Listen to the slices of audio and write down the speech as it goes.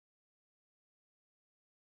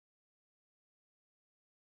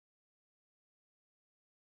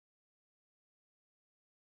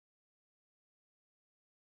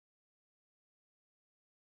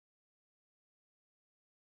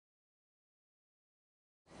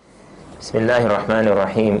بسم الله الرحمن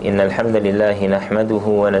الرحيم إن الحمد لله نحمده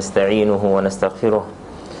ونستعينه ونستغفره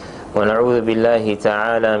ونعوذ بالله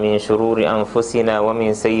تعالى من شرور أنفسنا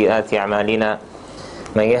ومن سيئات أعمالنا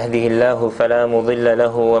من يهده الله فلا مضل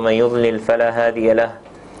له ومن يضلل فلا هادي له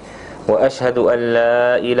وأشهد أن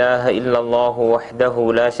لا إله إلا الله وحده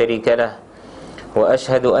لا شريك له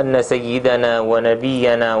وأشهد أن سيدنا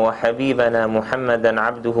ونبينا وحبيبنا محمدا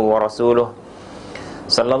عبده ورسوله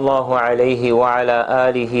صلى الله عليه وعلى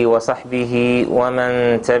آله وصحبه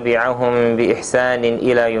ومن تبعهم بإحسان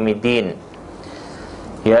إلى يوم الدين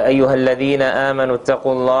يا أيها الذين آمنوا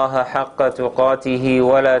اتقوا الله حق تقاته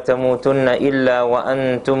ولا تموتن إلا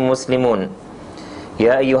وأنتم مسلمون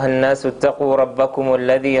يا أيها الناس اتقوا ربكم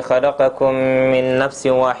الذي خلقكم من نفس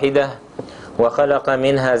واحدة وخلق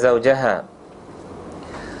منها زوجها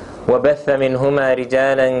وبث منهما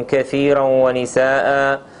رجالا كثيرا ونساء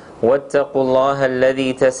واتقوا الله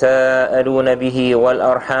الذي تساءلون به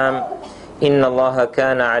والأرحام إن الله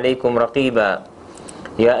كان عليكم رقيبا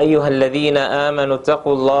يا أيها الذين آمنوا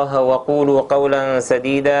اتقوا الله وقولوا قولا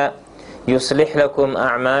سديدا يصلح لكم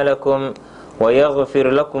أعمالكم ويغفر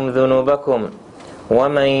لكم ذنوبكم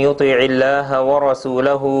ومن يطع الله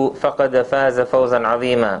ورسوله فقد فاز فوزا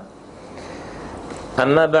عظيما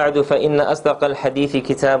أما بعد فإن أصدق الحديث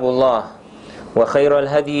كتاب الله وخير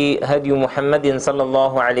الهدي هدي محمد صلى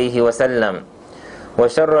الله عليه وسلم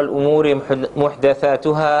وشر الأمور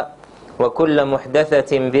محدثاتها وكل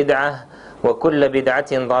محدثة بدعة وكل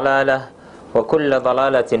بدعة ضلالة وكل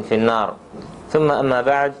ضلالة في النار ثم أما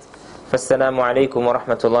بعد فالسلام عليكم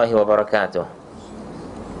ورحمة الله وبركاته.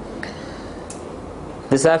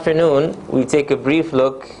 This afternoon we take a brief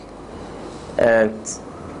look at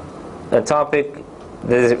a topic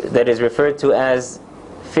that is referred to as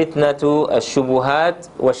Fitnah of Syubuhat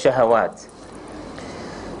Syahawat.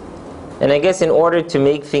 And I guess in order to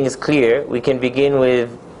make things clear, we can begin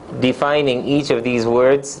with defining each of these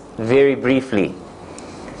words very briefly.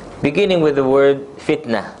 Beginning with the word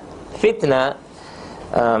fitna. Fitna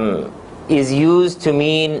is used to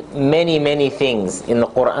mean many things in the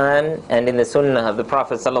Quran and in the Sunnah of the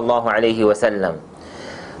Prophet sallallahu alaihi wasallam.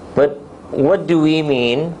 But what do we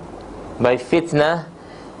mean by fitna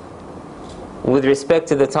with respect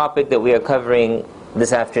to the topic that we are covering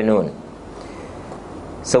this afternoon?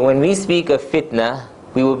 So when we speak of fitna,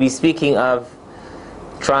 we will be speaking of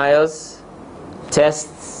trials,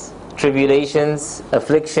 tests, tribulations,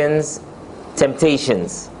 afflictions,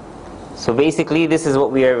 temptations. So basically this is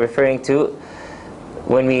what we are referring to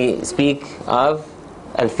when we speak of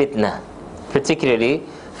al-fitna, particularly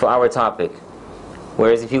for our topic.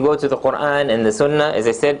 Whereas if you go to the Quran and the Sunnah, as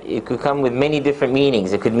I said, it could come with many different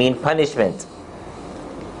meanings. It could mean punishment,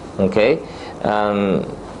 okay,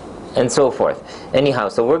 and so forth. Anyhow,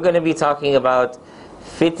 so we're going to be talking about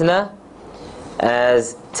fitna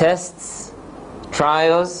as tests,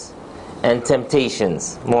 trials, and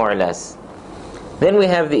temptations, more or less. Then we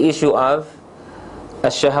have the issue of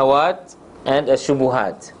ash-shahawat and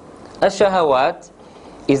ash-shubuhat. Ash-shahawat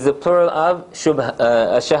is the plural of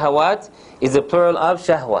ash-shahawat is the plural of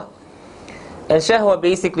shahwa. And shahwa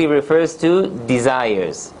basically refers to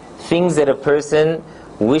desires, things that a person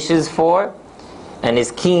wishes for and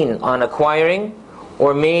is keen on acquiring,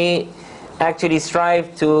 or may actually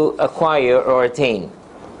strive to acquire or attain.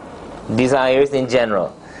 Desires in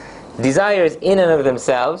general. Desires in and of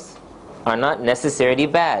themselves are not necessarily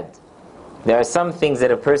bad. There are some things that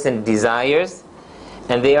a person desires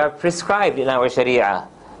and they are prescribed in our Sharia.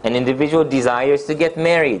 An individual desires to get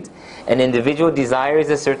married. An individual desires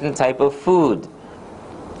a certain type of food.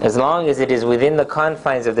 As long as it is within the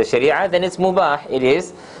confines of the Sharia, then it's mubah. It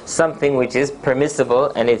is something which is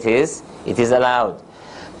permissible and it is allowed.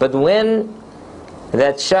 But when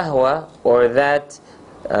that shahwa or that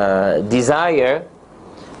desire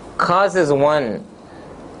causes one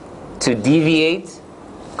to deviate,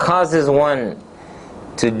 causes one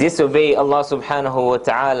to disobey Allah subhanahu wa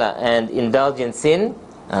ta'ala and indulge in sin,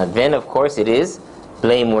 then of course it is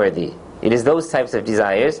blameworthy. It is those types of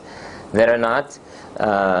desires that are not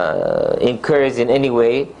encouraged in any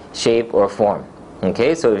way, shape or form.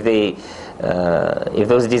 Okay, so if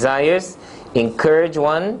those desires encourage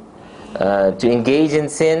one to engage in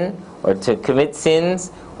sin or to commit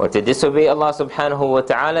sins or to disobey Allah subhanahu wa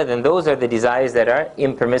ta'ala, then those are the desires that are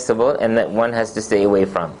impermissible and that one has to stay away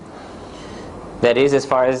from. That is as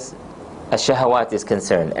far as ash-shahawat is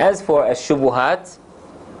concerned. As for ash-shubuhat,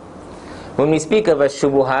 when we speak of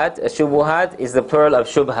ash-shubuhat is the plural of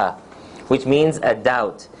shubha, which means a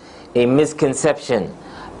doubt, a misconception,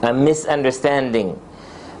 a misunderstanding,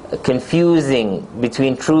 confusing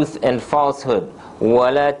between truth and falsehood,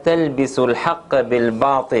 وَلَا تَلْبِسُوا الْحَقَّ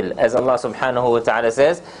بِالْبَاطِلِ, as Allah subhanahu wa ta'ala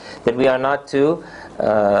says, that we are not to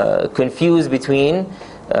confuse between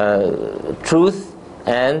truth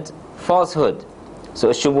and falsehood. So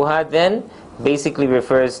Shubuhat then basically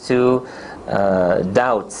refers to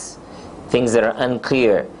doubts, things that are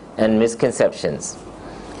unclear, and misconceptions.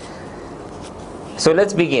 So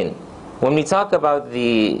let's begin. When we talk about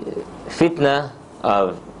the fitna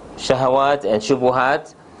of shahawat and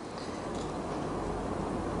shubuhat,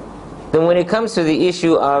 then when it comes to the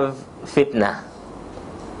issue of fitna,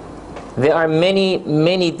 there are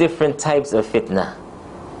many different types of fitna.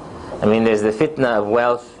 I mean, there's the fitna of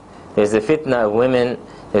wealth, there's the fitna of women,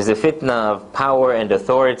 there's the fitna of power and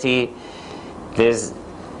authority. There's,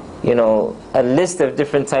 a list of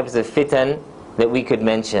different types of fitan that we could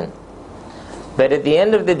mention. But at the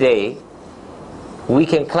end of the day, we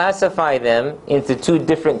can classify them into two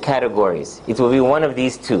different categories. It will be one of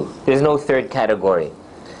these two. There's no third category.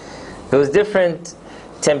 Those different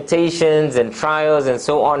temptations and trials and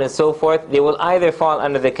so on and so forth, they will either fall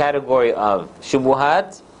under the category of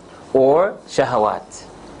shubuhat or shahawat.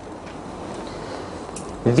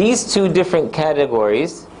 These two different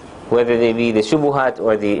categories, whether they be the shubuhat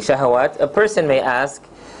or the shahawat, a person may ask,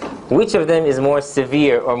 which of them is more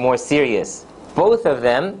severe or more serious? Both of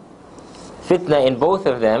them, fitna in both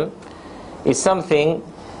of them, is something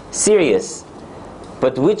serious.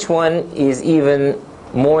 But which one is even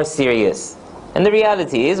more serious? And the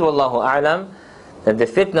reality is, wallahu a'lam, that the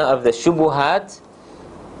fitna of the shubuhat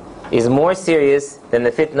is more serious than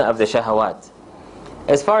the fitna of the shahawat.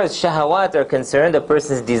 As far as shahawat are concerned, a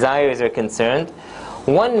person's desires are concerned,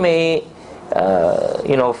 one may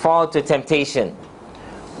fall to temptation.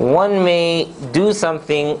 One may do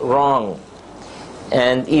something wrong.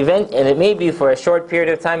 And it may be for a short period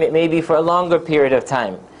of time, it may be for a longer period of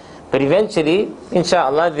time. But eventually,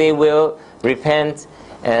 inshallah, they will repent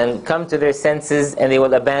and come to their senses and they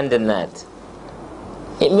will abandon that.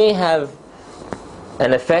 It may have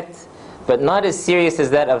an effect, but not as serious as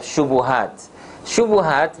that of shubuhat.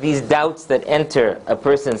 Shubuhat, these doubts that enter a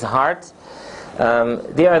person's heart,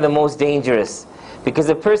 they are the most dangerous. Because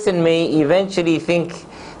a person may eventually think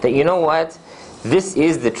that, this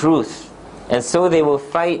is the truth. And so they will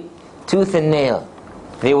fight tooth and nail.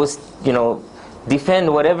 They will,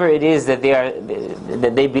 defend whatever it is that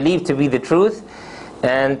they believe to be the truth,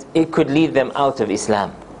 and it could lead them out of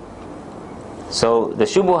Islam. So the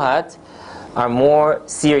shubuhat are more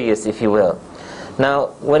serious, if you will. Now,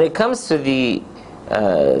 when it comes to the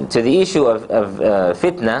issue of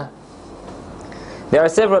fitna, there are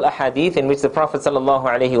several ahadith in which the Prophet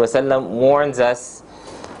ﷺ warns us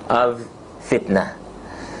of fitna.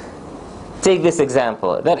 Take this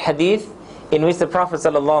example. That hadith in which the Prophet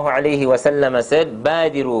ﷺ said,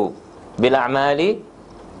 "Badiru bil a'mali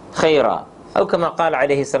khayra." Aw kama qala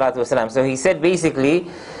alayhi salatu wasalam. So he said basically,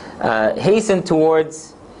 hasten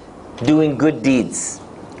towards doing good deeds.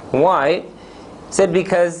 Why? He said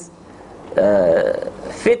because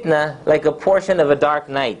fitna, like a portion of a dark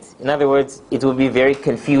night. In other words, it will be very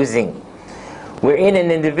confusing. Wherein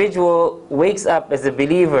an individual wakes up as a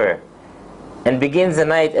believer and begins the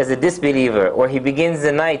night as a disbeliever, or he begins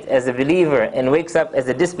the night as a believer and wakes up as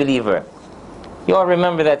a disbeliever. You all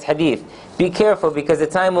remember that hadith. Be careful, because the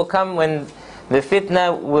time will come when the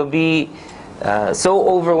fitna will be so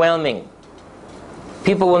overwhelming.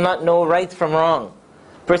 People will not know right from wrong.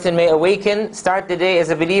 Person may awaken, start the day as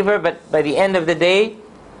a believer, but by the end of the day,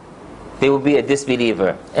 they will be a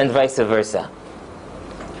disbeliever, and vice versa.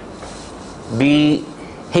 Be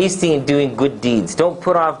hasty in doing good deeds. Don't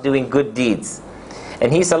put off doing good deeds.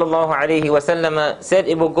 And he ﷺ said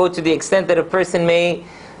it will go to the extent that a person may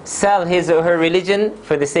sell his or her religion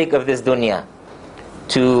for the sake of this dunya,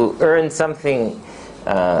 to earn something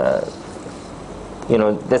that's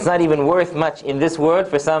not even worth much in this world.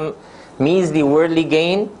 For some measly worldly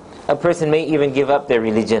gain, a person may even give up their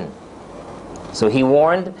religion. So he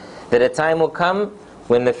warned that a time will come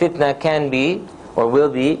when the fitna can be or will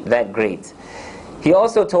be that great. He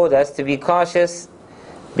also told us to be cautious,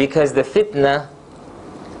 because the fitna,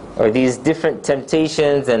 or these different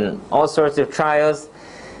temptations and all sorts of trials,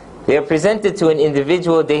 they are presented to an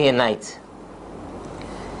individual day and night.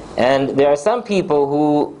 And there are some people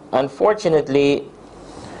who, unfortunately,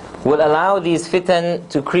 will allow these fitan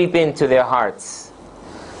to creep into their hearts.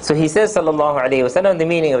 So he says, sallallahu alayhi wasallam, the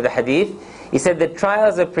meaning of the hadith, he said that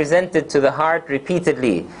trials are presented to the heart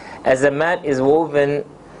repeatedly, as a mat is woven,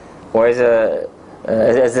 or as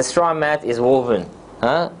a straw mat is woven,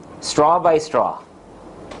 straw by straw.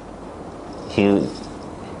 You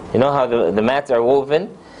know how the mats are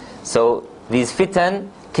woven? So these fitan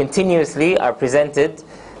continuously are presented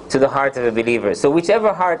to the heart of a believer. So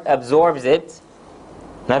whichever heart absorbs it,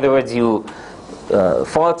 in other words, you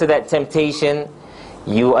fall to that temptation,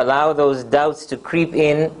 you allow those doubts to creep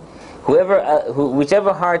in,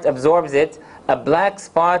 whichever heart absorbs it, a black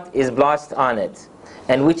spot is blotched on it.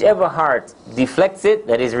 And whichever heart deflects it,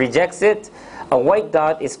 that is, rejects it, a white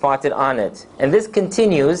dot is spotted on it. And this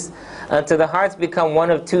continues until the hearts become one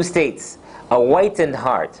of two states: a whitened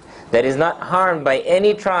heart that is not harmed by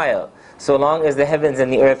any trial so long as the heavens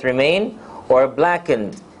and the earth remain, or a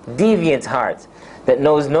blackened, deviant heart that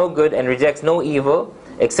knows no good and rejects no evil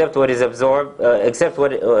except what it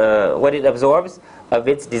absorbs of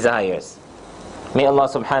its desires. May Allah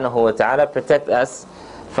subhanahu wa ta'ala protect us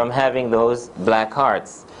from having those black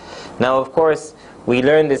hearts. Now, of course, we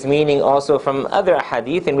learn this meaning also from other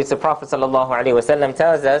hadith in which the Prophet ﷺ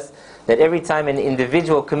tells us that every time an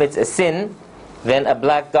individual commits a sin, then a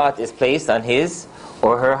black dot is placed on his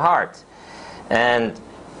or her heart. And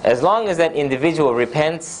as long as that individual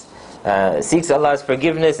repents, seeks Allah's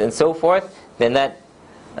forgiveness and so forth, then that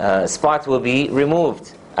spot will be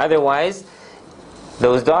removed. Otherwise,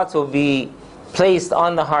 those dots will be placed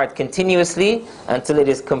on the heart continuously until it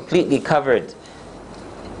is completely covered,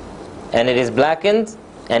 and it is blackened,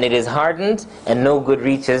 and it is hardened, and no good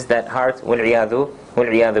reaches that heart. Wal-'iyadhu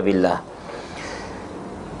billah.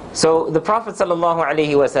 So the Prophet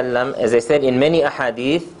ﷺ, as I said in many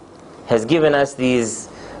ahadith, has given us these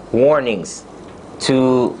warnings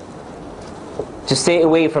to stay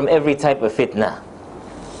away from every type of fitna.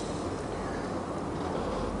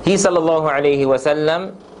 He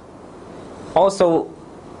ﷺ also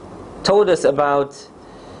told us about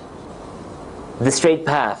the straight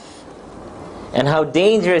path and how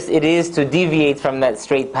dangerous it is to deviate from that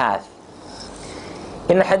straight path.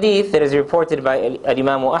 In a hadith that is reported by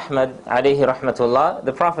Imam Ahmad alayhi rahmatullah,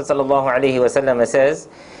 the Prophet ﷺ says,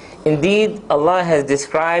 indeed, Allah has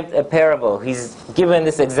described a parable. He's given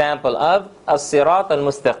this example of as-sirat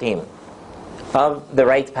al-mustaqim, of the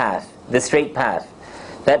right path, the straight path.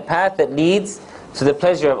 That path that leads to the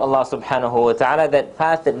pleasure of Allah subhanahu wa ta'ala, that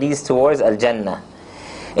path that leads towards al-Jannah.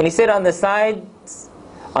 And he said on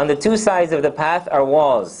the two sides of the path are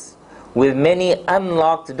walls with many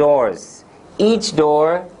unlocked doors, each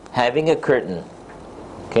door having a curtain.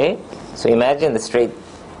 Okay? So imagine the straight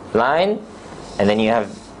line, and then you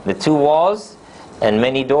have the two walls and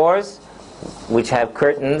many doors which have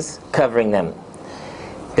curtains covering them.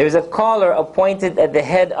 There's a caller appointed at the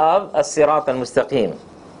head of as-sirat al-mustaqim,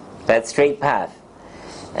 that straight path.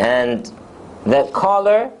 And that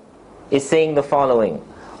caller is saying the following: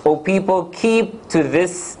 O people, keep to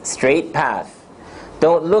this straight path.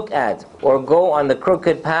 Don't look at or go on the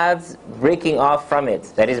crooked paths, breaking off from it.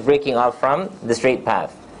 That is, breaking off from the straight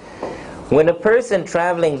path. When a person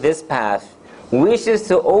traveling this path wishes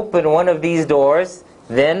to open one of these doors,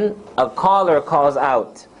 then a caller calls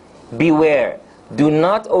out, beware, do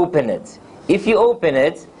not open it. If you open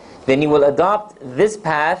it, then you will adopt this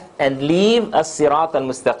path and leave as-sirat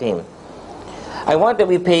al-mustaqim. I want that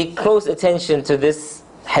we pay close attention to this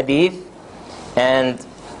hadith and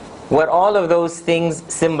what all of those things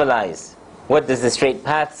symbolize. What does the straight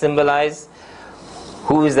path symbolize?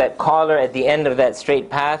 Who is that caller at the end of that straight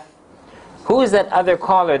path? Who is that other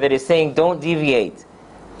caller that is saying, don't deviate,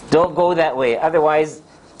 don't go that way, otherwise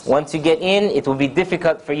once you get in, it will be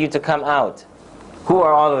difficult for you to come out? Who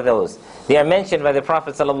are all of those? They are mentioned by the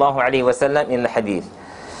Prophet ﷺ in the hadith.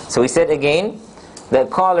 So he said again, the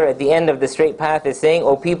caller at the end of the straight path is saying,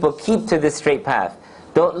 O people, keep to this straight path.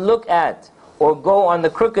 Don't look at or go on the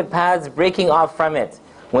crooked paths, breaking off from it.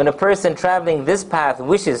 When a person traveling this path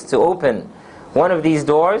wishes to open one of these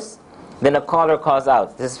doors, then a caller calls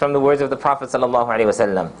out. This is from the words of the Prophet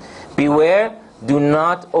ﷺ. Beware, do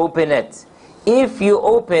not open it. If you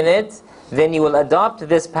open it, then you will adopt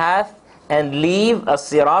this path and leave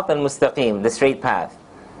as-sirat al-mustaqim, the straight path.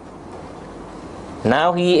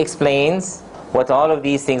 Now he explains what all of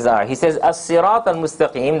these things are. He says, as-sirat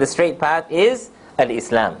al-mustaqim, the straight path, is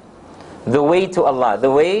al-Islam, the way to Allah,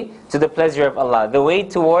 the way to the pleasure of Allah, the way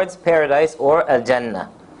towards paradise or al-Jannah.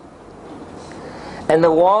 And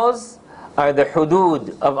the walls are the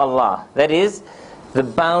hudud of Allah, that is, the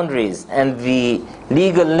boundaries and the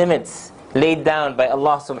legal limits laid down by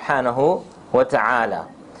Allah subhanahu wa ta'ala.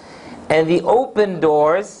 And the open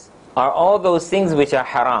doors are all those things which are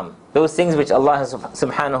haram, those things which Allah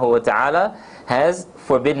subhanahu wa ta'ala has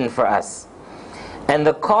forbidden for us. And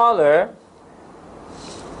the caller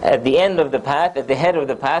at the end of the path, at the head of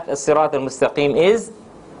the path, as-sirat al-mustaqim, is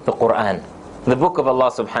the Quran, the book of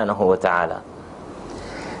Allah subhanahu wa ta'ala.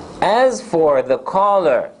 As for the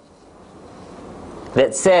caller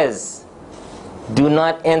that says, do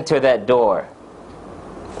not enter that door,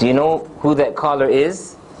 Do you know who that caller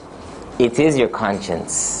is? It is your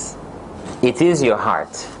conscience. It is your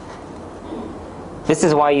heart. This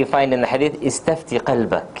is why you find in the hadith, istafti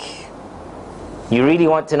qalbak. You really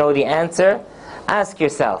want to know the answer? Ask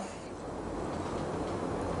yourself.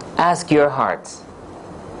 Ask your heart.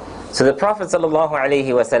 So the Prophet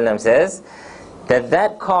ﷺ says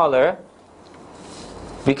that caller,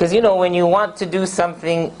 because you know when you want to do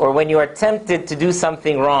something, or when you are tempted to do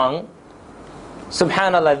something wrong,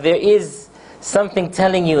 subhanallah, there is something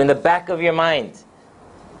telling you in the back of your mind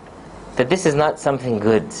that this is not something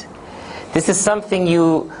good. This is something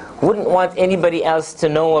you wouldn't want anybody else to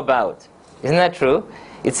know about. Isn't that true?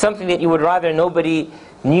 It's something that you would rather nobody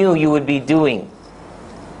knew you would be doing.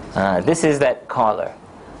 This is that caller,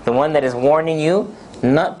 the one that is warning you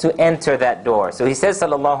not to enter that door. So he says,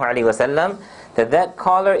 sallallahu alaihi wasallam, that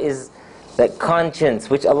caller is that conscience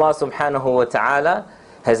which Allah subhanahu wa ta'ala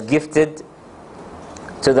has gifted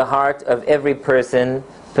to the heart of every person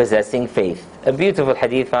possessing faith. A beautiful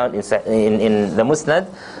hadith found in the Musnad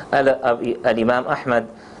of Imam Ahmad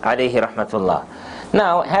alayhi rahmatullah.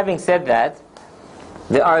 Now, having said that,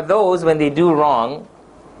 there are those when they do wrong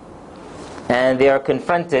and they are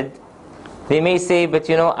confronted, they may say, but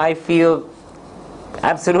you know, I feel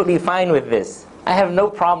absolutely fine with this. I have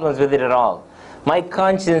no problems with it at all. My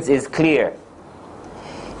conscience is clear.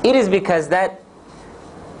 It is because that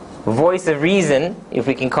voice of reason, if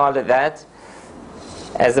we can call it that,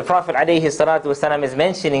 as the Prophet ﷺ is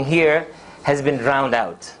mentioning here, has been drowned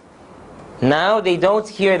out. Now they don't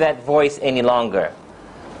hear that voice any longer.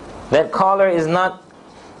 That caller is not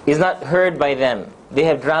heard by them. They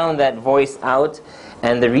have drowned that voice out,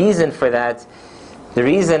 and the reason for that, the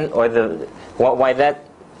reason or why that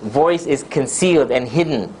voice is concealed and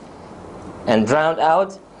hidden and drowned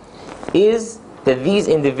out, is that these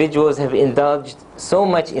individuals have indulged so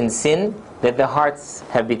much in sin that their hearts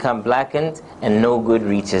have become blackened and no good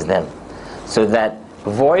reaches them. So that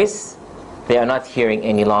voice they are not hearing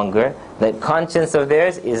any longer. That conscience of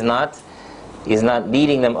theirs is not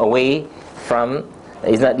leading them away from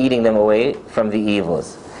the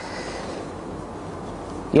evils.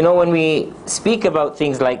 You know, when we speak about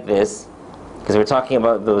things like this, because we're talking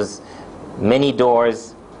about those many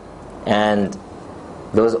doors, and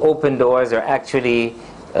those open doors are actually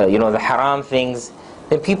the haram things,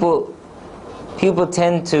 then people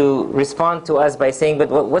tend to respond to us by saying, but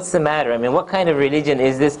what's the matter? I mean, what kind of religion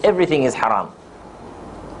is this? Everything is haram.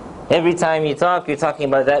 Every time you talk, you're talking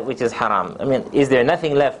about that which is haram. I mean, is there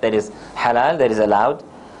nothing left that is halal, that is allowed?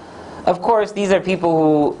 Of course, these are people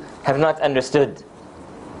who have not understood,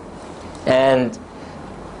 and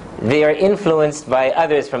they are influenced by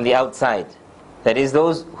others from the outside. That is,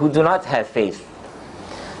 those who do not have faith.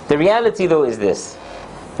 The reality though is this,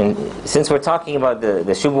 and since we're talking about the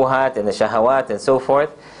Syubuhat and the Shahawat and so forth,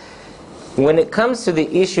 when it comes to the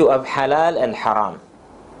issue of halal and haram,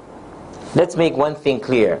 let's make one thing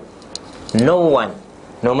clear. No one,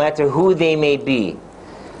 no matter who they may be,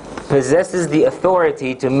 possesses the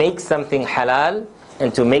authority to make something halal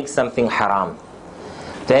and to make something haram.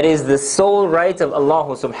 That is the sole right of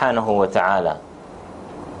Allah subhanahu wa ta'ala.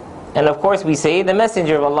 And of course we say the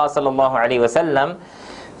Messenger of Allah sallallahu alaihi wasallam,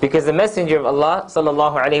 because the Messenger of Allah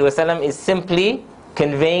sallallahu alaihi wasallam is simply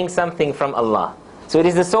conveying something from Allah. So it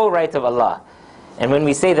is the sole right of Allah. And when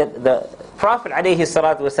we say that the Prophet alayhi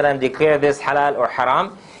salatu wasallam declared this halal or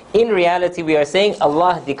haram, in reality we are saying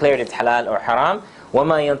Allah declared it halal or haram.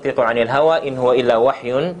 وَمَا يَنْطِقُ عَنِ الْهَوَىٰ إِنْ هُوَ إِلَّا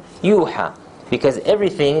وَحْيٌ يُوحَىٰ. Because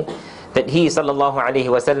everything that he sallallahu alaihi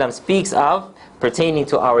wasallam speaks of pertaining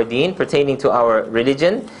to our deen, pertaining to our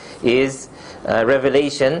religion, is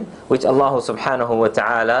revelation which Allah subhanahu wa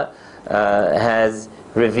ta'ala has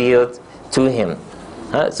revealed to him.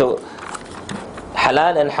 So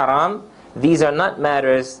halal and haram, these are not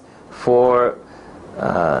matters for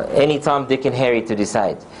any Tom, Dick and Harry to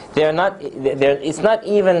decide. It's not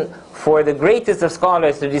even for the greatest of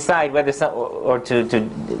scholars to decide whether to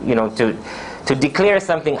declare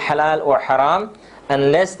something halal or haram,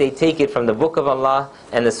 unless they take it from the Book of Allah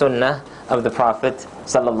and the Sunnah of the Prophet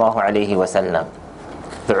sallallahu alaihi wasallam.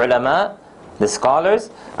 The ulama, the scholars,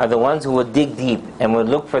 are the ones who would dig deep and would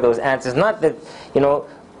look for those answers. Not that,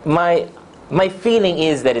 my feeling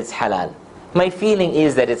is that it's halal, my feeling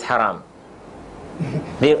is that it's haram.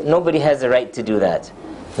 Nobody has the right to do that.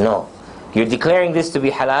 No. You're declaring this to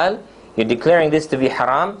be halal, you're declaring this to be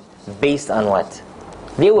haram, based on what?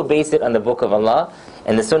 They will base it on the Book of Allah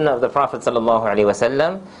and the Sunnah of the Prophet sallallahu alaihi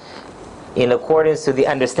wasallam, in accordance to the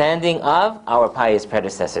understanding of our pious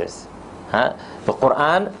predecessors. The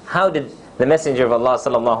Quran, how did the Messenger of Allah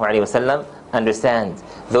sallallahu alaihi wasallam understand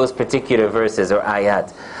those particular verses or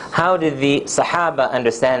ayat? How did the Sahaba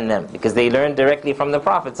understand them? Because they learned directly from the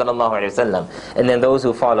Prophet ﷺ, and then those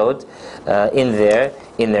who followed in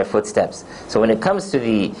their footsteps. So when it comes to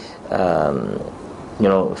the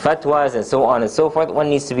fatwas and so on and so forth, one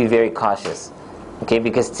needs to be very cautious. Okay,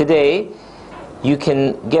 because today you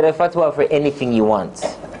can get a fatwa for anything you want.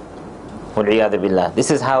 Wal-'iyadhu billah.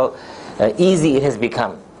 This is how easy it has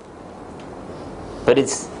become. But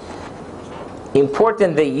it's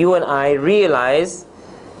important that you and I realize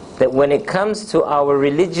that when it comes to our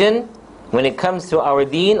religion, when it comes to our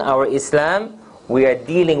deen, our Islam, we are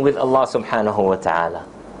dealing with Allah subhanahu wa ta'ala.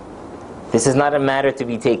 This is not a matter to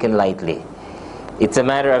be taken lightly. It's a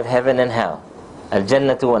matter of heaven and hell.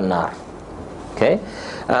 Al-jannatu wal-nar. Okay?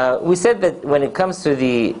 We said that when it comes to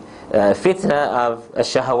the fitnah of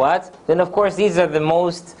shahawat, then of course these are the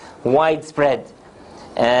most widespread.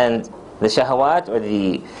 And the shahawat, or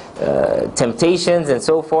the temptations and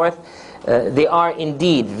so forth, they are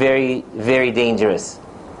indeed very, very dangerous.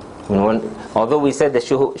 Although we said the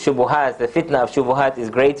Syubuhat, the Fitnah of Syubuhat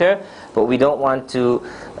is greater, but we don't want to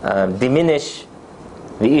diminish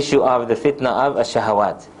the issue of the Fitnah of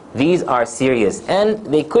Shahawat. These are serious, and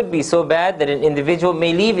they could be so bad that an individual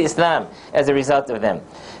may leave Islam as a result of them.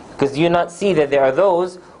 Because do you not see that there are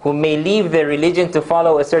those who may leave their religion to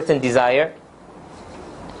follow a certain desire?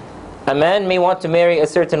 A man may want to marry a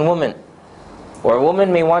certain woman, or a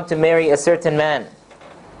woman may want to marry a certain man.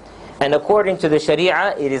 And according to the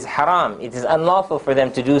Sharia, it is haram, it is unlawful for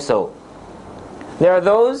them to do so. There are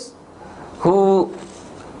those who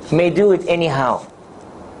may do it anyhow,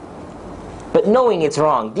 but knowing it's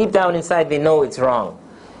wrong. Deep down inside they know it's wrong.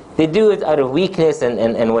 They do it out of weakness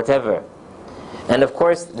and whatever. And of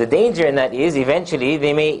course the danger in that is eventually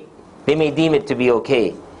they may deem it to be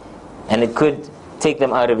okay, and it could take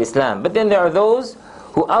them out of Islam. But then there are those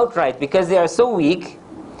who outright, because they are so weak,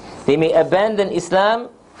 they may abandon Islam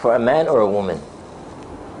for a man or a woman,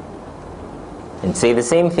 and say the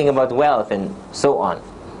same thing about wealth and so on.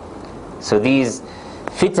 So these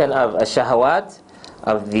fitan of shahawat,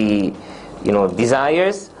 of the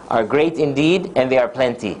desires, are great indeed, and they are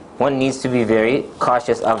plenty. One needs to be very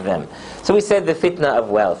cautious of them. So we said the fitna of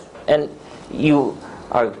wealth, and you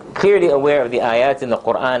are clearly aware of the ayat in the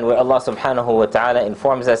Quran where Allah subhanahu wa ta'ala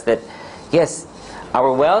informs us that yes,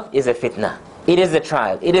 our wealth is a fitna. It is a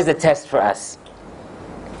trial. It is a test for us.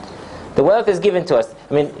 The wealth is given to us.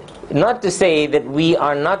 I mean, not to say that we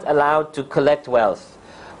are not allowed to collect wealth.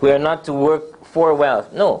 We are not to work for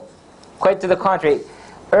wealth. No. Quite to the contrary.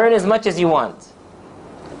 Earn as much as you want.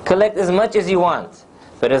 Collect as much as you want.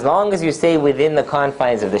 But as long as you stay within the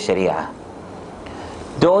confines of the Sharia.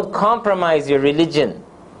 Don't compromise your religion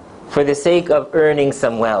for the sake of earning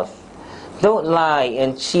some wealth. Don't lie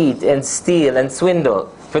and cheat and steal and swindle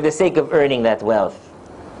for the sake of earning that wealth.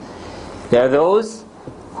 There are those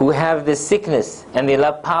who have this sickness and they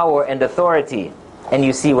love power and authority, and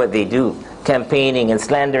you see what they do, campaigning and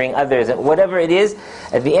slandering others and whatever it is.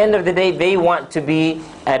 At the end of the day, they want to be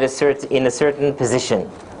in a certain position.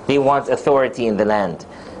 They want authority in the land,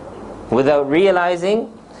 without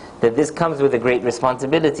realizing that this comes with a great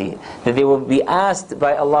responsibility, that they will be asked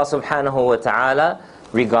by Allah subhanahu wa ta'ala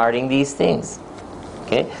regarding these things.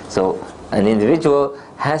 Okay? So an individual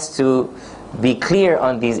has to be clear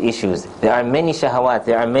on these issues. There are many shahawat,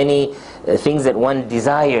 there are many things that one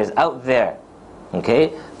desires out there.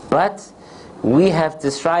 Okay? But we have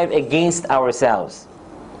to strive against ourselves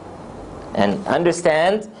and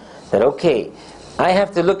understand that, okay, I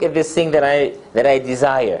have to look at this thing that I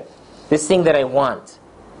desire, this thing that I want.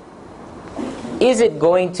 Is it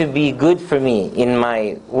going to be good for me in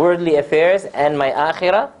my worldly affairs and my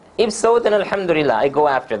akhirah? If so, then alhamdulillah, I go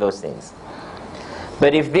after those things.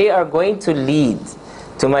 But if they are going to lead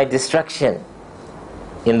to my destruction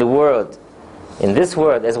in the world, in this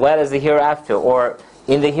world as well as the hereafter, or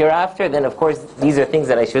in the hereafter, then of course these are things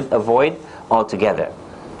that I should avoid altogether.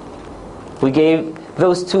 We gave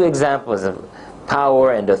those two examples of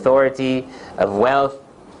power and authority, of wealth.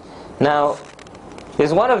 Now,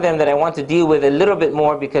 there's one of them that I want to deal with a little bit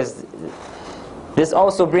more, because this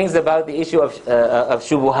also brings about the issue of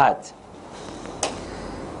Syubuhat.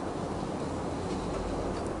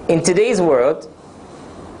 In today's world,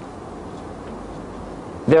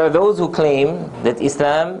 there are those who claim that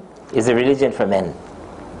Islam is a religion for men.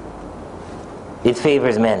 It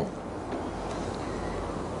favors men.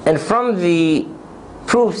 And from the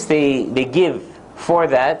proofs they give for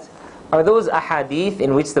that are those ahadith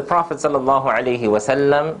in which the Prophet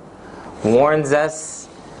ﷺ warns us,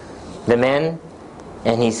 the men,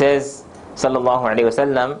 and he says,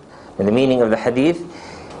 ﷺ, and the meaning of the hadith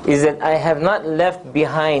is that I have not left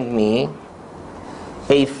behind me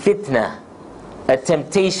a fitna, a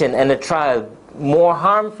temptation and a trial more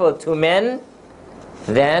harmful to men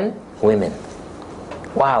than women.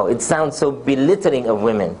 Wow, it sounds so belittling of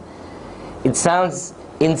women. It sounds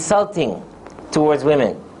insulting towards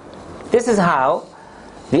women. This is how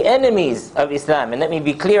the enemies of Islam, and let me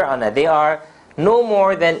be clear on that, they are no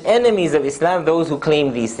more than enemies of Islam, those who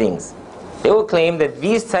claim these things. They will claim that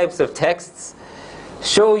these types of texts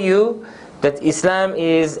show you that Islam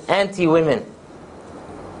is anti-women.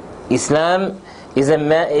 Islam is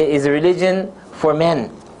a religion for men.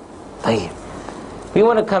 We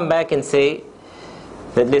want to come back and say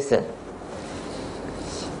that, listen,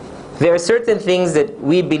 there are certain things that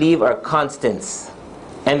we believe are constants,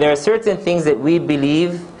 and there are certain things that we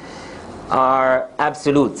believe are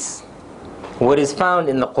absolutes. What is found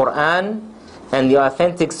in the Quran and the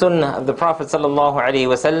authentic Sunnah of the Prophet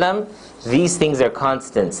ﷺ, these things are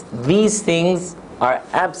constants. These things are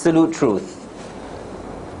absolute truth.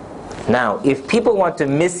 Now, if people want to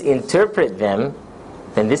misinterpret them,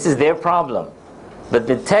 then this is their problem. But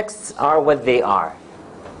the texts are what they are.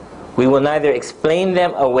 We will neither explain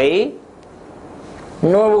them away,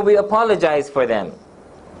 nor will we apologize for them.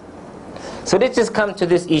 So let's just come to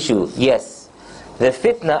this issue. Yes, the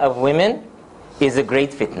fitna of women is a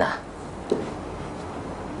great fitna.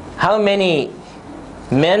 How many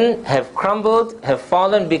men have crumbled, have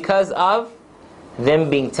fallen because of them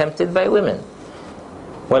being tempted by women?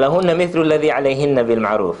 وَلَهُنَّ مِثْلُ الَّذِي عَلَيْهِنَّ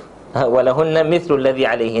بِالْمَعْرُوفِ وَلَهُنَّ مِثْلُ الَّذِي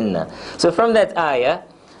عَلَيْهِنَّ. So from that ayah,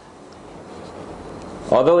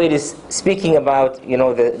 although it is speaking about,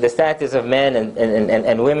 the status of men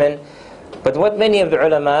and women, but what many of the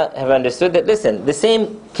ulama have understood, that listen, the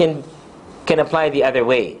same can apply the other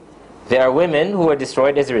way. There are women who are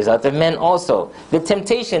destroyed as a result of men also. The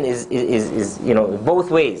temptation is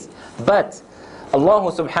both ways. But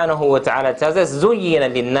Allah subhanahu wa ta'ala tells us, زُيِّنَ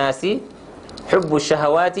لِلنَّاسِ حُبُّ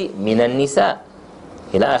الشَّهَوَاتِ مِنَ النِّسَاءِ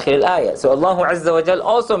ila akhir al-ayah. So Allah Azza wa Jal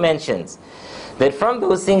also mentions that from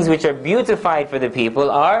those things which are beautified for the people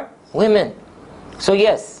are women. So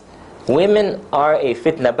yes, women are a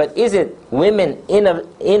fitna, but is it women in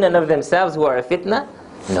and of themselves who are a fitna?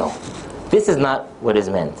 No. This is not what is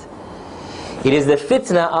meant. It is the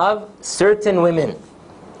fitna of certain women.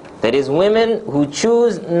 That is, women who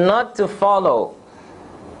choose not to follow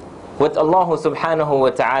what Allah subhanahu wa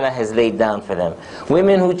ta'ala has laid down for them.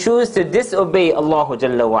 Women who choose to disobey Allah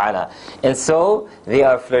Jalla wa ala. And so they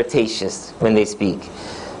are flirtatious when they speak.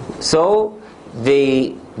 So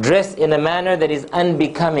they dress in a manner that is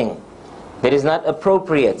unbecoming, that is not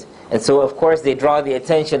appropriate. And so of course they draw the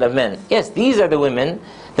attention of men. Yes, these are the women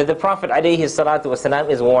that the Prophet ﷺ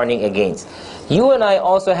is warning against. You and I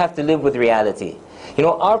also have to live with reality.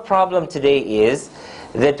 Our problem today is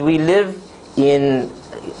that we live in,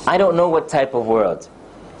 I don't know what type of world.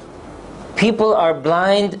 People are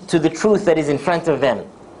blind to the truth that is in front of them.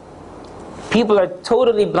 People are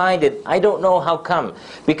totally blinded. I don't know how come.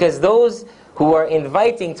 Because those who are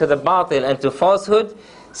inviting to the batil and to falsehood,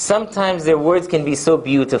 sometimes their words can be so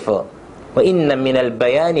beautiful. وَإِنَّ مِنَ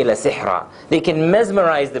الْبَيَانِ لَسِحْرًا. They can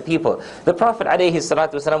mesmerize the people. The Prophet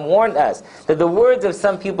ﷺ warned us that the words of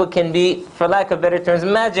some people can be, for lack of better terms,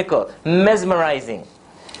 magical, mesmerizing.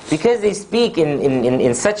 Because they speak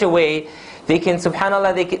in such a way, they can,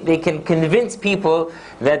 subhanAllah, they can convince people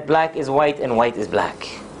that black is white and white is black.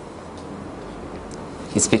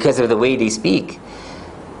 It's because of the way they speak.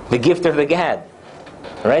 The gift of the gab.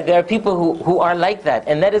 Right? There are people who are like that,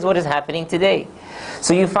 and that is what is happening today.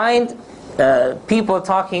 So you find people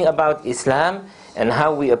talking about Islam and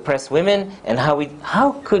how we oppress women, and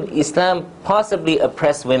how could Islam possibly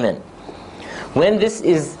oppress women? When this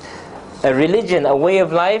is a religion, a way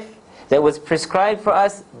of life that was prescribed for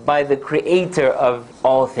us by the Creator of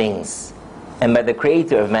all things and by the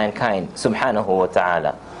Creator of mankind, subhanahu wa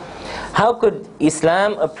ta'ala. How could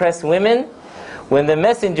Islam oppress women when the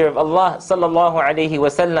Messenger of Allah sallallahu alaihi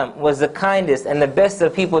wasallam was the kindest and the best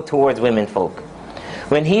of people towards women folk?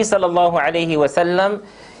 When he sallallahu alaihi wasallam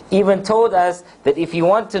even told us that if you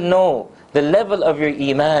want to know the level of your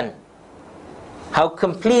iman, how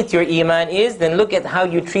complete your iman is, then look at how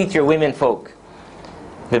you treat your women folk.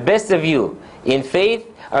 The best of you in faith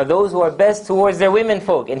are those who are best towards their women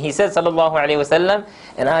folk. And he said sallallahu alaihi wasallam,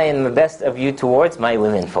 and I am the best of you towards my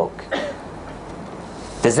women folk.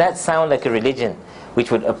 Does that sound like a religion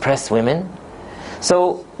which would oppress women?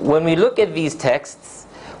 So when we look at these texts,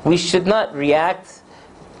 we should not react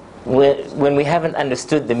when we haven't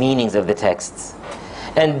understood the meanings of the texts.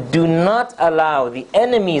 And do not allow the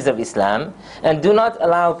enemies of Islam, and do not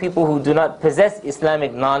allow people who do not possess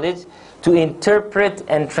Islamic knowledge to interpret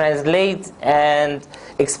and translate and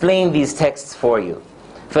explain these texts for you.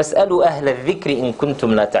 فاسألوا أهل الذكر إن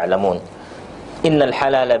كنتم لا تعلمون إن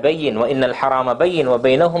الحلال بين وإن الحرام بين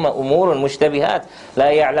وبينهما أمور مشتبهات لا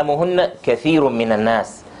يعلمهن كثير من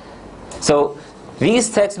الناس. So these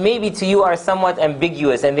texts maybe to you are somewhat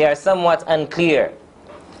ambiguous and they are somewhat unclear.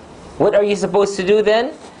 What are you supposed to do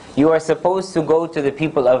then? You are supposed to go to the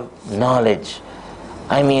people of knowledge.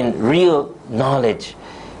 I mean real knowledge.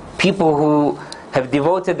 People who have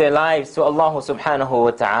devoted their lives to Allah subhanahu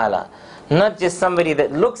wa ta'ala. Not just somebody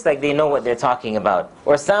that looks like they know what they're talking about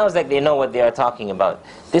or sounds like they know what they are talking about.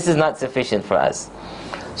 This is not sufficient for us.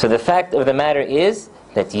 So the fact of the matter is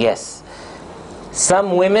that yes,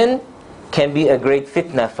 some women can be a great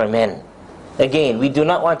fitna for men. Again, we do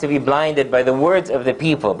not want to be blinded by the words of the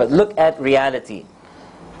people, but look at reality.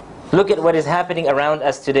 Look at what is happening around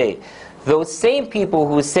us today. Those same people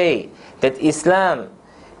who say that Islam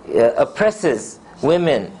oppresses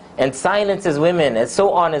women and silences women and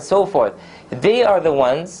so on and so forth, they are the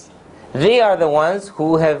ones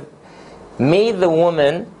who have made the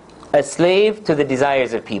woman a slave to the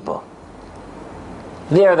desires of people.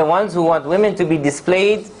 They are the ones who want women to be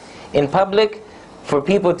displayed in public for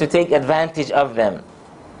people to take advantage of them.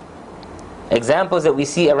 Examples that we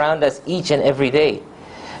see around us each and every day.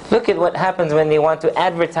 Look at what happens when they want to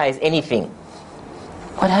advertise anything.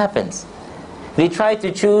 What happens? They try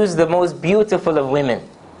to choose the most beautiful of women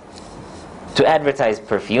to advertise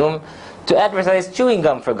perfume, to advertise chewing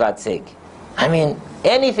gum, for God's sake. I mean,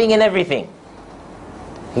 anything and everything.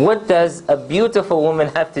 What does a beautiful woman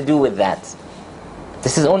have to do with that?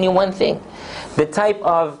 This is only one thing. The type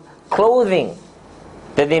of clothing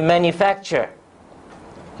that they manufacture,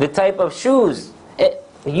 the type of shoes.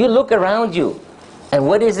 You look around you, and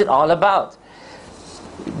what is it all about?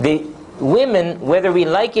 The women, whether we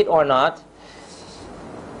like it or not,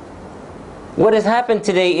 what has happened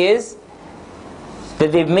today is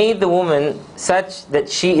that they've made the woman such that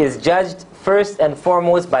she is judged first and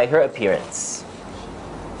foremost by her appearance.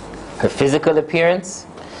 Her physical appearance,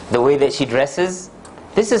 the way that she dresses.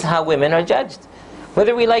 This is how women are judged,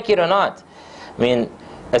 whether we like it or not. I mean,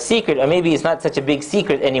 a secret, or maybe it's not such a big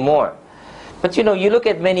secret anymore. But you know, you look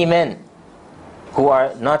at many men who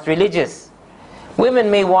are not religious. Women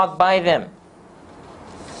may walk by them.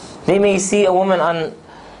 They may see a woman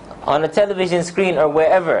on a television screen or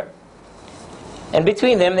wherever. And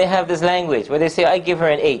between them they have this language where they say, I give her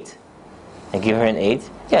an 8. I give her an 8.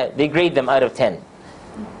 Yeah, they grade them out of 10.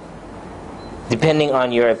 Depending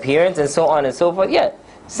on your appearance and so on and so forth. Yeah,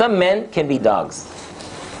 some men can be dogs.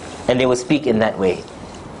 And they will speak in that way.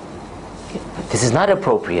 This is not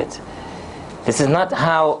appropriate. This is not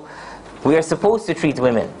how we are supposed to treat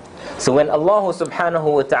women. So when Allah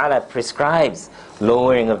subhanahu wa ta'ala prescribes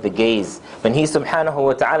lowering of the gaze, when He subhanahu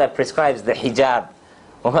wa ta'ala prescribes the hijab,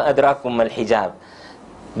 وَمَا أَدْرَاكُمْ مَا الْحِجَابِ,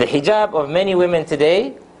 the hijab of many women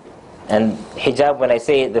today, and hijab, when I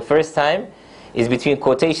say it the first time, is between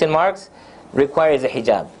quotation marks, requires a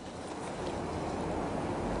hijab.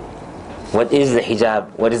 What is the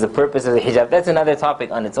hijab? What is the purpose of the hijab? That's another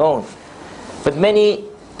topic on its own. But many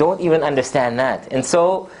don't even understand that. And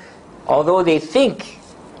so, although they think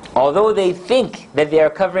that they are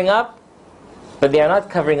covering up, but they are not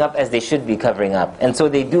covering up as they should be covering up. And so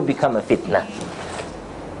they do become a fitna.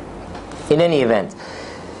 In any event,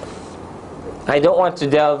 I don't want to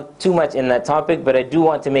delve too much in that topic, but I do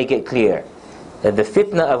want to make it clear that the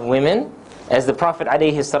fitna of women, as the Prophet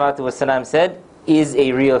ﷺ said, is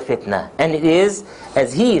a real fitna. And it is,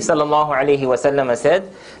 as he ﷺ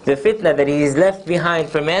said, the fitna that he is left behind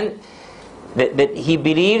for men, that he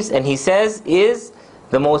believes and he says is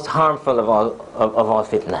the most harmful of all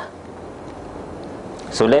fitna.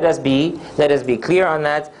 So let us be clear on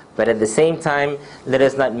that, but at the same time, let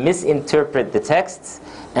us not misinterpret the texts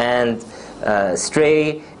and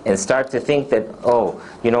stray and start to think that,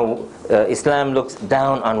 Islam looks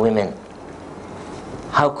down on women.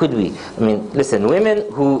 How could we? I mean, listen, women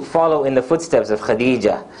who follow in the footsteps of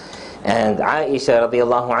Khadija and Aisha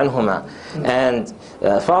radiallahu anhuma and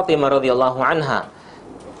Fatima radiallahu anha,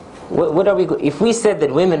 what are we? If we said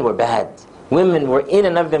that women were bad, women were in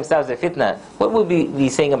and of themselves a fitna, what would we be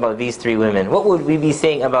saying about these three women? What would we be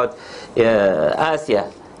saying about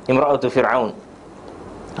Asya, Imra'atu Fir'aun?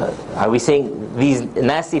 Are we saying these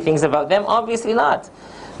nasty things about them? Obviously not.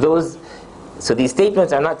 So these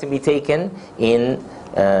statements are not to be taken in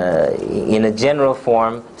a general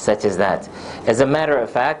form such as that. As a matter of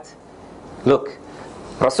fact, look,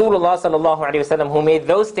 Rasulullah sallallahu alaihi wasallam, who made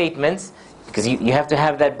those statements, because you have to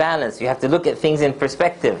have that balance, you have to look at things in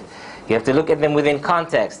perspective, you have to look at them within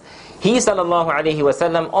context. He sallallahu alaihi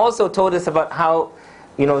wasallam also told us about how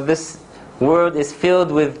this world is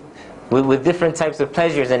filled with different types of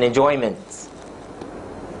pleasures and enjoyments.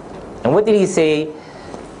 And what did he say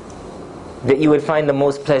that you would find the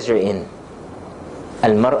most pleasure in?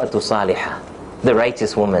 Al-mar'atu salihah, the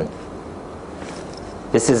righteous woman.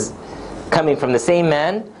 This is coming from the same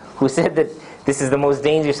man who said that this is the most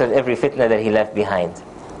dangerous of every fitna that he left behind.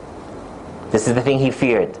 This is the thing he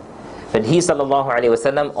feared. But he sallallahu alaihi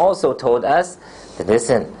wasallam also told us that,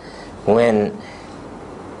 listen, when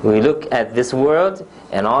we look at this world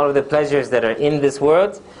and all of the pleasures that are in this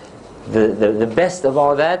world, the best of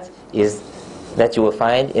all that is that you will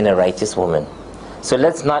find in a righteous woman. So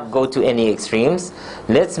let's not go to any extremes.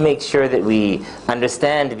 Let's make sure that we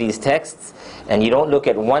understand these texts, and you don't look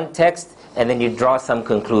at one text and then you draw some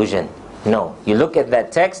conclusion. No, you look at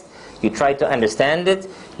that text, you try to understand it.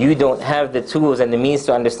 You don't have the tools and the means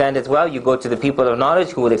to understand it well, you go to the people of knowledge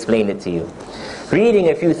who will explain it to you. Reading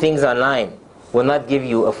a few things online will not give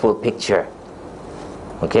you a full picture.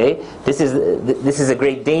 Okay? This is a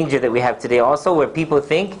great danger that we have today also, where people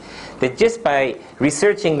think that just by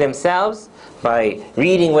researching themselves, by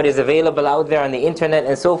reading what is available out there on the internet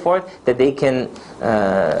and so forth, that they can,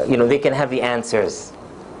 they can have the answers.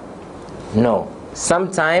 No.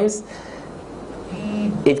 Sometimes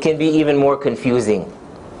it can be even more confusing.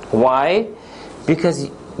 Why? Because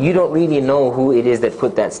you don't really know who it is that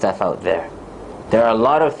put that stuff out there. There are a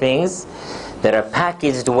lot of things that are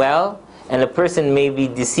packaged well, and a person may be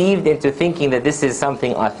deceived into thinking that this is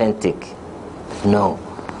something authentic. No.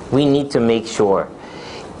 We need to make sure.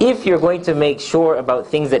 If you're going to make sure about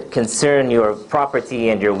things that concern your property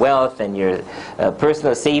and your wealth and your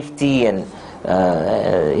personal safety and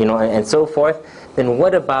and so forth, then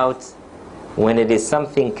what about when it is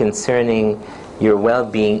something concerning your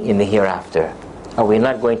well-being in the hereafter? Are we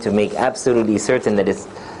not going to make absolutely certain that it's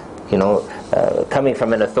coming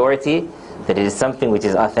from an authority, that it is something which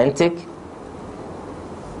is authentic?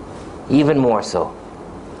 Even more so.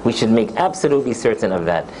 We should make absolutely certain of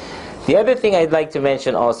that. The other thing I'd like to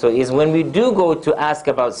mention also is when we do go to ask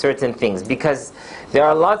about certain things, because there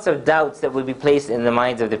are lots of doubts that will be placed in the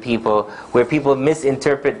minds of the people, where people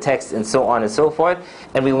misinterpret texts and so on and so forth,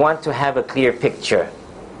 and we want to have a clear picture.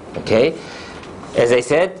 Okay? As I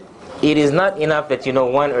said, it is not enough that you know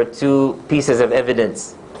one or two pieces of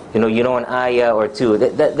evidence. You know an ayah or two.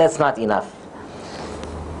 That's not enough.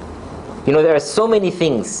 There are so many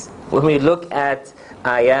things. When we look at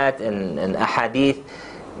ayat and ahadith,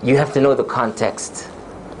 you have to know the context.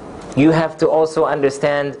 You have to also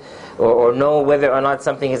understand or know whether or not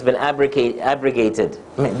something has been abrogated.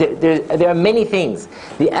 There are many things.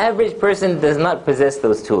 The average person does not possess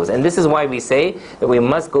those tools. And this is why we say that we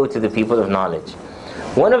must go to the people of knowledge.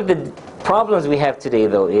 One of the problems we have today,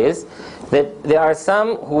 though, is that there are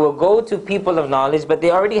some who will go to people of knowledge, but they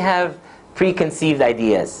already have preconceived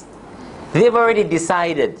ideas. They've already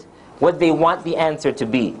decided what they want the answer to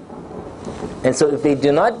be. And so if they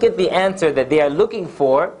do not get the answer that they are looking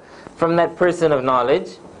for from that person of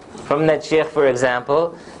knowledge, from that sheikh, for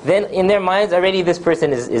example, then in their minds already this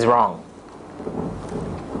person is wrong.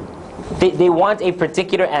 They want a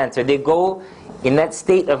particular answer. They go in that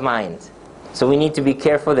state of mind. So we need to be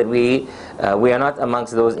careful that we are not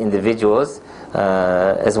amongst those individuals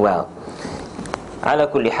as well. Ala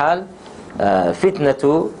kulli hal,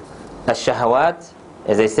 fitnatu Syahawat,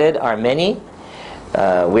 as I said, are many.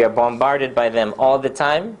 We are bombarded by them all the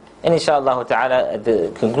time, and inshallah ta'ala, at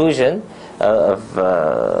the conclusion of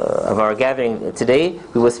our gathering today,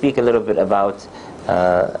 we will speak a little bit about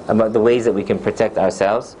the ways that we can protect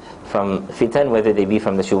ourselves from fitan, whether they be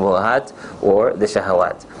from the Syubuhat or the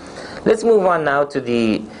Shahawat. Let's move on now to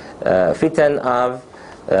the fitan of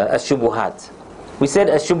Syubuhat. We said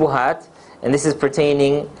Syubuhat, and this is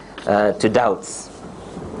pertaining to doubts,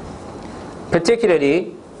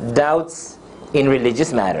 particularly doubts in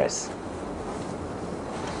religious matters.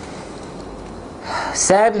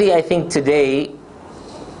 Sadly, I think today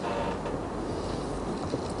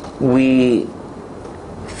we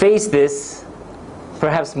face this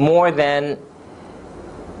perhaps more than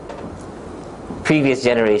previous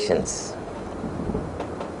generations,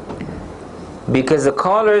 because the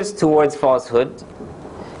callers towards falsehood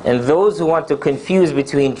and those who want to confuse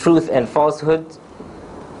between truth and falsehood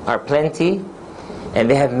are plenty, and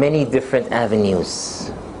they have many different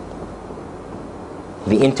avenues.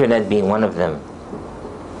 The internet being one of them,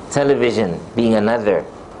 television being another.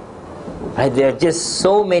 Right? There are just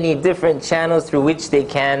so many different channels through which they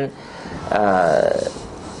can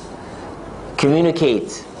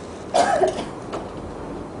communicate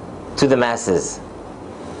to the masses.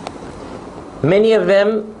 Many of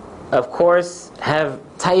them, of course, have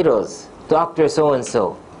titles, Dr.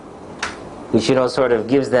 So-and-so, which sort of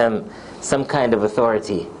gives them some kind of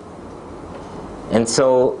authority. And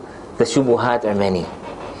so the Syubuhat are many.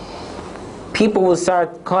 people will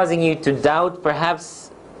start causing you to doubt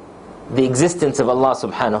perhaps the existence of Allah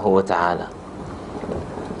subhanahu wa ta'ala.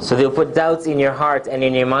 So they'll put doubts in your heart and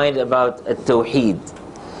in your mind about at-tawheed.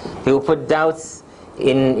 They will put doubts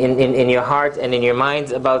in your heart and in your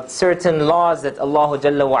minds about certain laws that Allah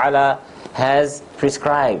Jalla wa Ala has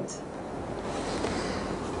prescribed.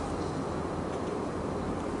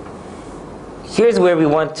 Here's where we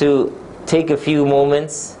want to take a few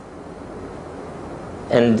moments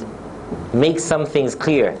and make some things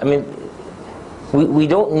clear. I mean, we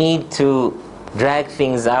don't need to drag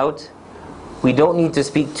things out. We don't need to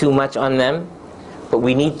speak too much on them. But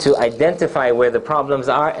we need to identify where the problems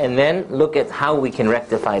are and then look at how we can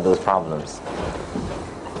rectify those problems.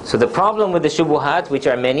 So the problem with the shubuhat, which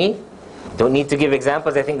are many, don't need to give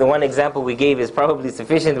examples. I think the one example we gave is probably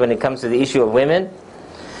sufficient when it comes to the issue of women.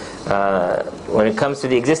 When it comes to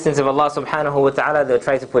the existence of Allah subhanahu wa ta'ala, they'll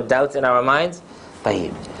try to put doubts in our minds.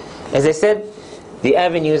 As I said, the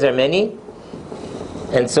avenues are many.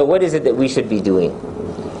 And so what is it that we should be doing?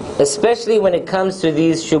 Especially when it comes to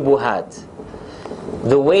these shubuhat.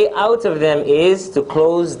 The way out of them is to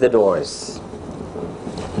close the doors.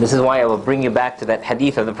 This is why I will bring you back to that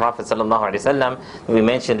hadith of the Prophet ﷺ that we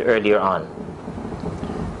mentioned earlier on.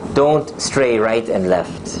 Don't stray right and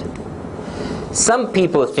left. Some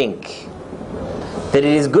people think that it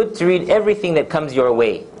is good to read everything that comes your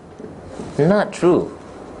way. Not true.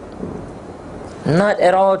 Not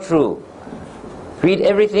at all true. Read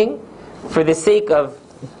everything for the sake of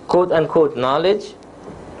quote-unquote knowledge.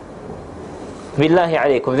 Billahi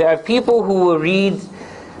alaykum. There are people who will read,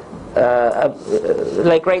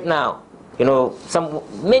 like right now,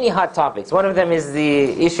 many hot topics. One of them is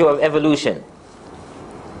the issue of evolution.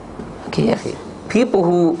 Okay, people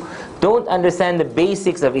who don't understand the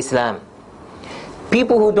basics of Islam.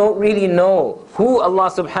 People who don't really know who Allah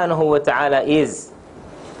subhanahu wa ta'ala is.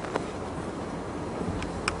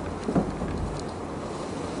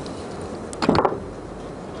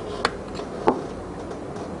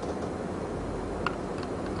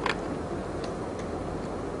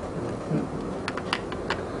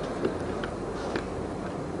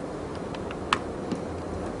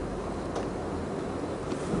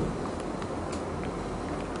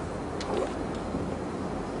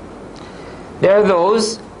 There are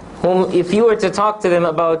those whom, if you were to talk to them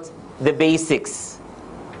about the basics,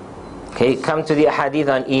 okay, come to the hadith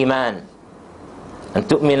on iman, and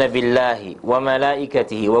tu'mina billahi wa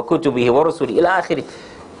malaikatihi wa kutubihi wa rusulihi ila akhirih.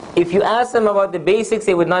 If you ask them about the basics,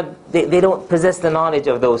 they would not. They don't possess the knowledge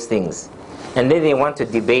of those things, and then they want to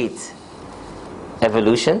debate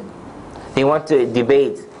evolution. They want to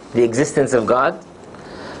debate the existence of God.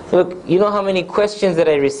 Look, you know how many questions that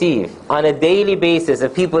I receive on a daily basis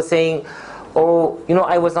of people saying, oh,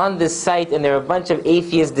 I was on this site and there are a bunch of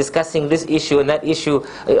atheists discussing this issue and that issue.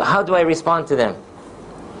 How do I respond to them?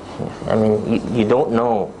 I mean, you don't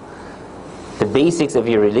know the basics of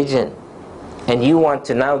your religion, and you want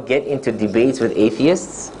to now get into debates with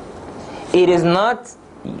atheists? It is not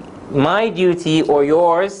my duty or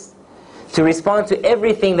yours to respond to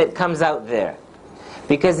everything that comes out there,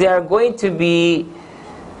 because there are going to be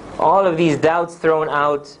all of these doubts thrown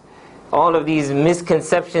out, all of these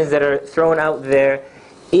misconceptions that are thrown out there.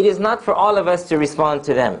 It is not for all of us to respond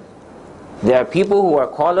to them. There are people who are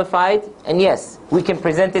qualified, and yes, we can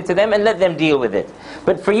present it to them and let them deal with it.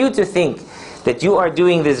 But for you to think that you are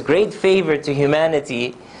doing this great favor to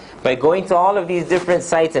humanity by going to all of these different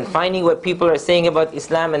sites and finding what people are saying about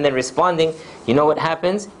Islam and then responding, you know what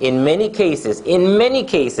happens? In many cases,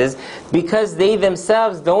 because they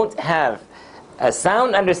themselves don't have a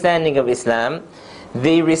sound understanding of Islam,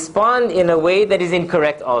 they respond in a way that is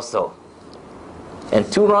incorrect also. And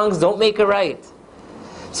two wrongs don't make a right.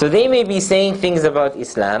 So they may be saying things about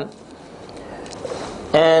Islam,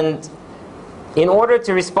 and in order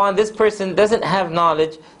to respond, this person doesn't have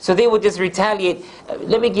knowledge, so they will just retaliate.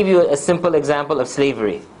 Let me give you a simple example of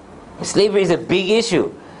slavery. Slavery is a big issue.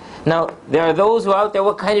 Now, there are those who are out there,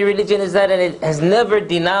 what kind of religion is that? And it has never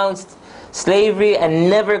denounced slavery and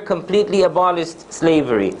never completely abolished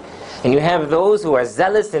slavery. And you have those who are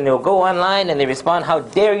zealous and they'll go online and they respond, how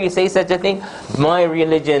dare you say such a thing? My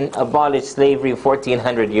religion abolished slavery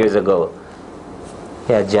 1400 years ago.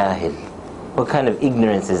 Ya jahil. What kind of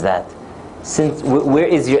ignorance is that? Where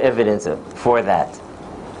is your evidence for that?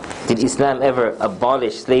 Did Islam ever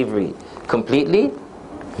abolish slavery completely?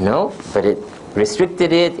 No, but it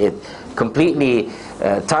restricted it. It completely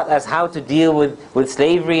taught us how to deal with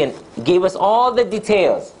slavery and gave us all the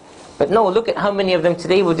details. But no, look at how many of them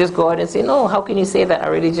today will just go out and say, no, how can you say that?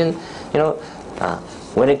 Our religion,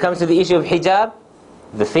 when it comes to the issue of hijab,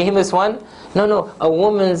 The famous one? No, a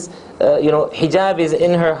woman's hijab is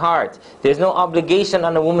in her heart. There's no obligation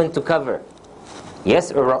on a woman to cover.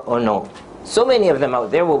 Yes or no? So many of them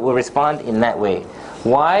out there will respond in that way.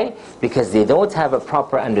 Why? Because they don't have a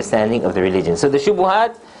proper understanding of the religion. So the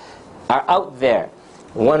shubuhat are out there.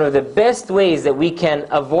 One of the best ways that we can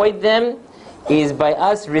avoid them is by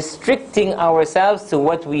us restricting ourselves to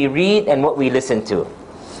what we read and what we listen to.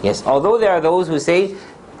 Yes, although there are those who say,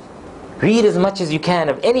 read as much as you can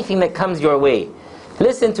of anything that comes your way.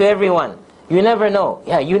 Listen to everyone. You never know.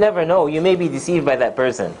 Yeah, you never know. You may be deceived by that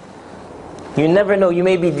person. You never know. You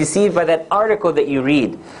may be deceived by that article that you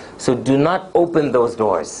read. So do not open those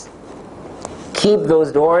doors. Keep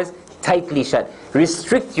those doors tightly shut.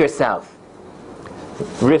 Restrict yourself.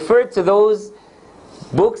 Refer to those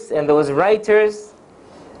books and those writers.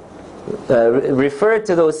 Refer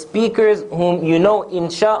to those speakers whom you know,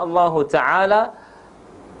 insha'Allah ta'ala,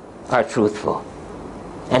 are truthful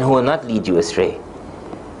and who will not lead you astray.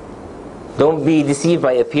 Don't be deceived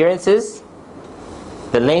by appearances.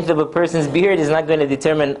 The length of a person's beard is not going to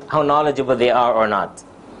determine how knowledgeable they are or not.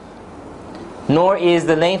 Nor is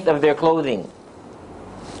the length of their clothing.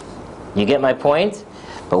 You get my point?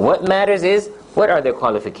 But what matters is, what are their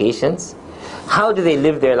qualifications? How do they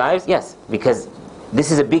live their lives? Yes, because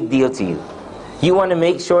this is a big deal to you. You want to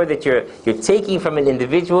make sure that you're taking from an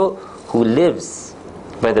individual who lives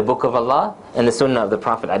by the book of Allah and the sunnah of the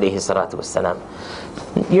Prophet ﷺ.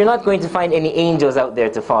 You're not going to find any angels out there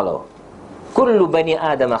to follow. كُلُّ بَنِي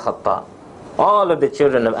آدَمَ خَطَّى. All of the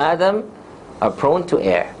children of Adam are prone to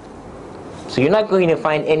err. So you're not going to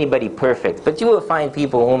find anybody perfect, but you will find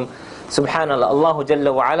people whom, subhanallah, Allah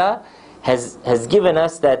Jalla wa Ala has given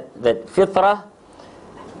us that fitrah,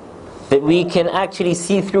 that we can actually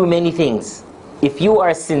see through many things. If you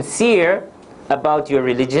are sincere about your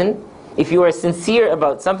religion, if you are sincere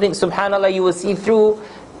about something, subhanallah, you will see through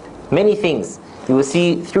many things. You will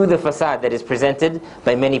see through the fasad that is presented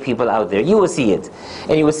by many people out there. You will see it.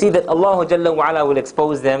 And you will see that Allah Jalla wa Ala will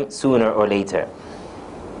expose them sooner or later.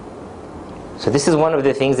 So this is one of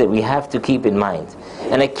the things that we have to keep in mind.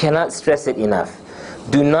 And I cannot stress it enough.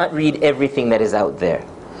 Do not read everything that is out there.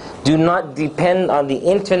 Do not depend on the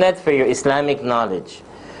internet for your Islamic knowledge.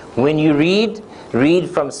 When you read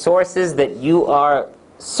from sources that you are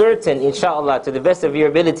certain, insha'Allah, to the best of your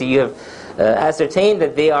ability, you have ascertained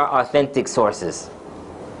that they are authentic sources.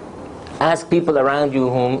 Ask people around you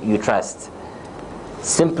whom you trust.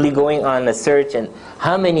 Simply going on a search, and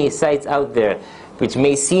how many sites out there which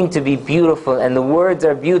may seem to be beautiful, and the words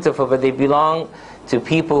are beautiful, but they belong to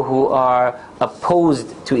people who are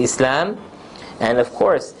opposed to Islam. And of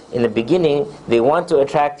course, in the beginning, they want to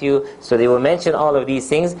attract you, so they will mention all of these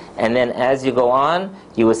things, and then as you go on,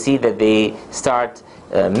 you will see that they start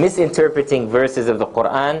misinterpreting verses of the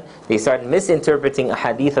Quran. They start misinterpreting a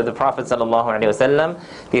hadith of the Prophet ﷺ.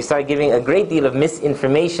 They start giving a great deal of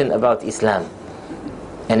misinformation about Islam,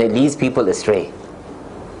 and it leads people astray.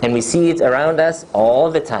 And we see it around us all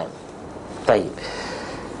the time. طيب.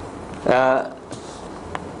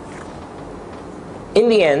 In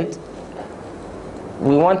the end,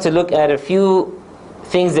 we want to look at a few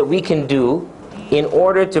things that we can do in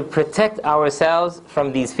order to protect ourselves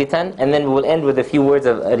from these fitan, and then we will end with a few words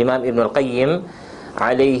of Imam Ibn al-Qayyim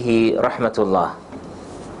alayhi rahmatullah.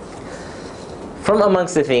 From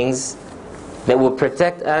amongst the things that will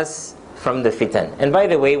protect us from the fitan. And by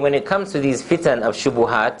the way, when it comes to these fitan of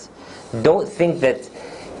shubuhat, don't think that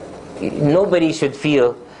nobody should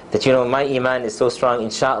feel that, my iman is so strong,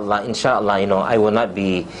 inshallah, I will not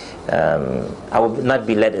be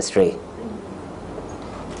led astray.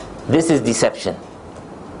 This is deception.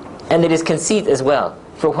 And it is conceit as well.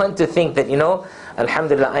 For one to think that,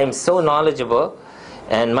 alhamdulillah, I am so knowledgeable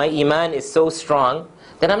and my iman is so strong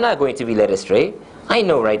that I'm not going to be led astray. I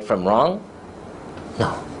know right from wrong.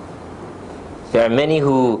 No. There are many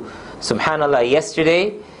who, subhanallah,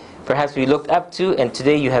 yesterday perhaps we looked up to, and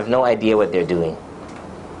today you have no idea what they're doing.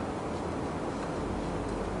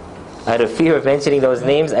 Out of fear of mentioning those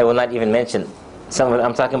names, I will not even mention some of them.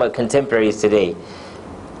 I'm talking about contemporaries today.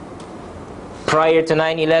 Prior to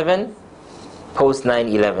 9/11, post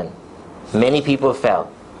 9/11, many people fell,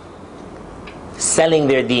 selling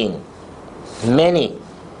their deen. Many,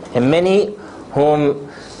 and many whom,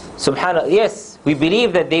 subhanallah, yes, we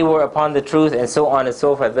believe that they were upon the truth and so on and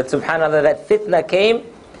so forth, but subhanallah, that fitna came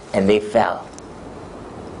and they fell.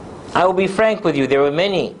 I will be frank with you, there were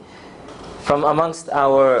many from amongst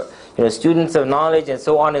our students of knowledge and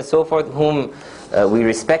so on and so forth whom we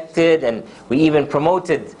respected, and we even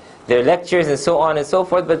promoted their lectures and so on and so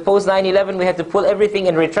forth, but post 9/11 we had to pull everything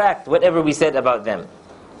and retract whatever we said about them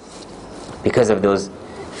because of those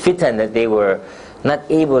fitan that they were not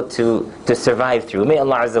able to survive through. May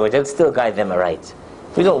Allah Azza wa Jal still guide them aright.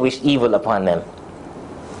 We don't wish evil upon them.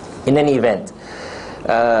 In any event,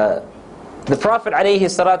 the Prophet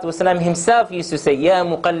ﷺ himself used to say, Ya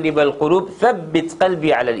muqallib al-qulub, thabbit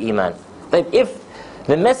qalbi ala al-iman. Like if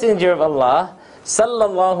the Messenger of Allah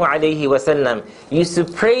sallallahu alayhi wasallam used to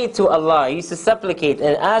pray to Allah, used to supplicate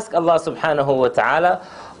and ask Allah subhanahu wa ta'ala,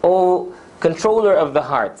 O controller of the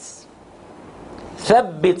hearts,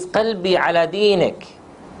 thabbit qalbi ala dinik,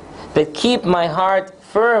 that keep my heart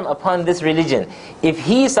firm upon this religion. If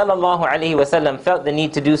he sallallahu alayhi wasallam felt the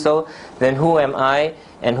need to do so, then who am I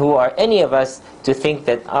and who are any of us to think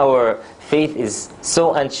that our faith is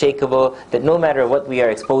so unshakable that no matter what we are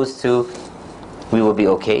exposed to, we will be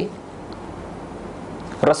okay?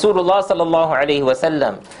 Rasulullah sallallahu alayhi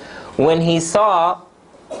wasallam, when he saw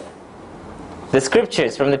the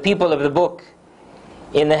scriptures from the people of the book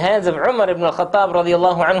in the hands of Umar ibn al-Khattab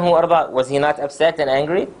radiallahu anhu arda, was he not upset and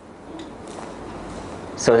angry?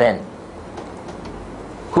 So then,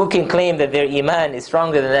 who can claim that their iman is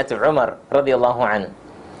stronger than that of Umar radiallahu anhu?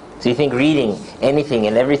 So you think reading anything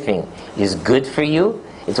and everything is good for you?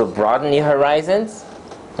 It will broaden your horizons?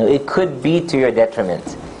 No, it could be to your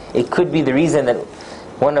detriment. It could be the reason that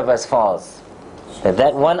one of us falls.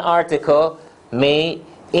 That one article may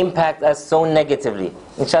impact us so negatively.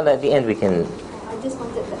 Inshallah, at the end we can... I just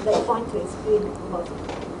wanted that point to explain about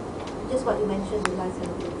just what you mentioned in the last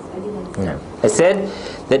sentence. I didn't understand. No. I said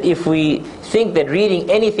that if we think that reading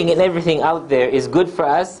anything and everything out there is good for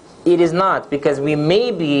us, it is not, because we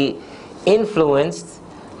may be influenced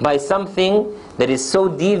by something that is so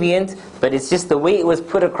deviant, but it's just the way it was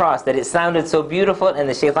put across, that it sounded so beautiful, and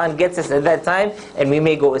the shaitan gets us at that time, and we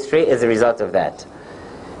may go astray as a result of that,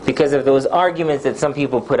 because of those arguments that some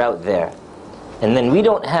people put out there. And then we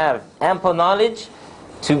don't have ample knowledge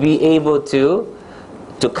to be able to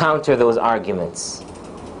counter those arguments.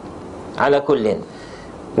 Ala kullin,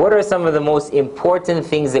 what are some of the most important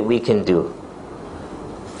things that we can do?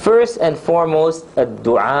 First and foremost,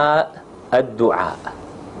 ad-du'a, ad-du'a.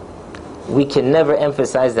 We can never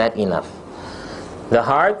emphasize that enough. The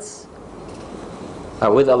hearts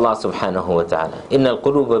are with Allah subhanahu wa ta'ala. Inna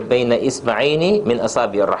al-quluba bayna isba'ayni min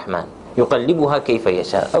asabi ar-Rahman. Yuqallibuha kayfa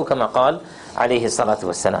yasha. Aw kama qala alayhi salatu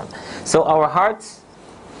wassalam. So our hearts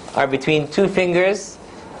are between two fingers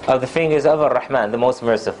of the fingers of ar-Rahman, the most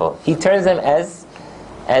merciful. He turns them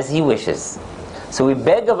as He wishes. So we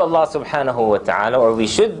beg of Allah subhanahu wa ta'ala, or we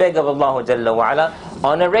should beg of Allah jalla wa ala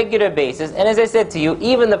on a regular basis. And as I said to you,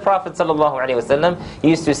 even the Prophet sallallahu alaihi wasallam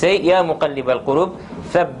used to say, Ya muqallib al-qulub,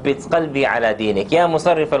 thabbit qalbi ala dinik. Ya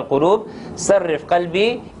musarrif al-qulub, sarrif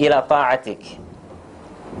qalbi ila ta'atik.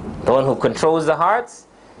 The one who controls the hearts,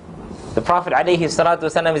 the Prophet alayhi salatu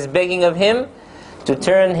wasallam is begging of him to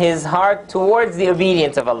turn his heart towards the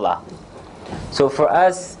obedience of Allah. So for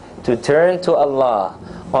us to turn to Allah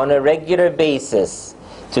on a regular basis,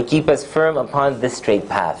 to keep us firm upon this straight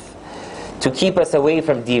path, to keep us away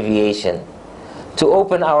from deviation, to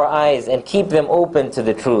open our eyes and keep them open to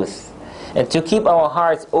the truth, and to keep our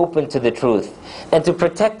hearts open to the truth, and to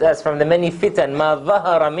protect us from the many fitan, ma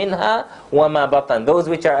dhahara minha wa ma batan, those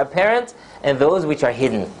which are apparent and those which are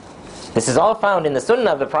hidden. This is all found in the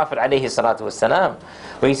sunnah of the Prophet alayhi salatu wassalam,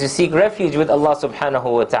 where he used to seek refuge with Allah subhanahu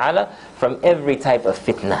wa ta'ala from every type of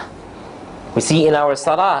fitnah. We see in our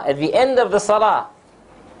salah, at the end of the salah,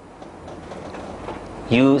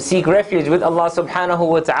 you seek refuge with Allah subhanahu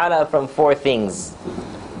wa ta'ala from four things.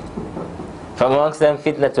 From amongst them,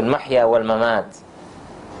 fitnatul mahya wal mamat.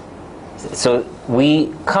 So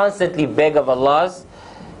we constantly beg of Allah's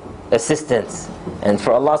assistance, and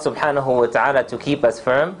for Allah subhanahu wa ta'ala to keep us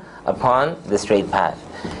firm upon the straight path.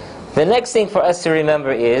 The next thing for us to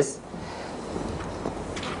remember is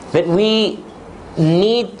that we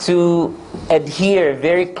need to adhere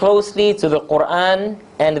very closely to the Quran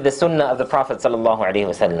and the Sunnah of the Prophet sallallahu alaihi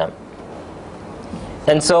wasallam.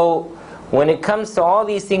 And so, when it comes to all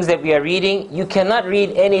these things that we are reading, you cannot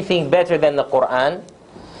read anything better than the Quran.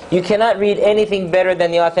 You cannot read anything better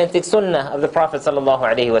than the authentic Sunnah of the Prophet sallallahu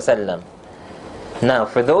alaihi wasallam. Now,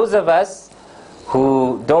 for those of us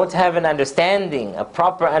who don't have an understanding, a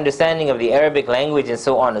proper understanding of the Arabic language and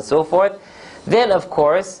so on and so forth, then of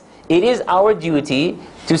course, it is our duty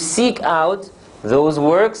to seek out those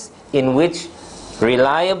works in which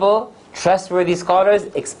reliable, trustworthy scholars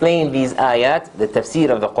explain these ayat, the tafsir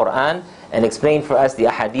of the Quran, and explain for us the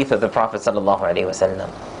ahadith of the Prophet sallallahu alaihi wasallam.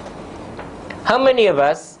 How many of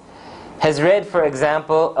us has read, for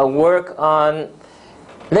example, a work on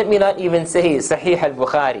Let me not even say Sahih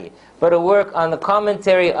al-Bukhari, but a work on the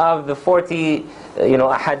commentary of the 40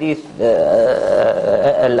 ahadith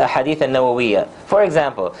al-Nawawiyya. For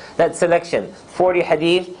example, that selection, 40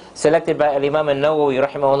 hadith selected by Al-Imam al-Nawawi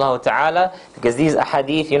rahimahullah ta'ala, because these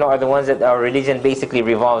ahadith are the ones that our religion basically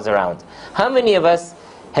revolves around. How many of us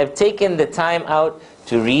have taken the time out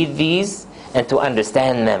to read these and to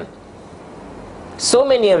understand them? So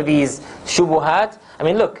many of these shubuhat,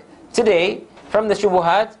 look, today, from the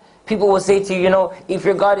shubuhat, people will say to you, if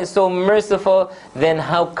your God is so merciful, then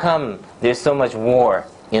how come there's so much war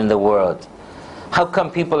in the world? How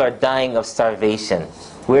come people are dying of starvation?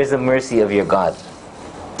 Where's the mercy of your God?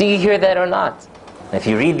 Do you hear that or not? If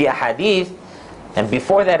you read the ahadith, and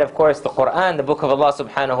before that, of course, the Quran, the book of Allah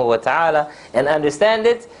subhanahu wa ta'ala, and understand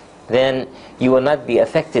it, then you will not be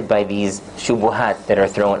affected by these shubuhat that are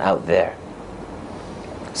thrown out there.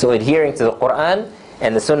 So adhering to the Quran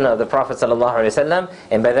and the Sunnah of the Prophet ﷺ,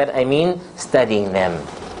 and by that I mean studying them.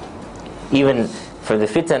 Even for the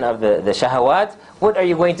fitan of the shahawat, what are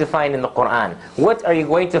you going to find in the Quran? What are you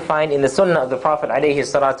going to find in the Sunnah of the Prophet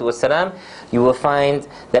ﷺ? You will find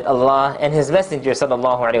that Allah and His Messenger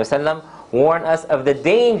ﷺ warn us of the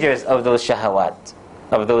dangers of those shahawat,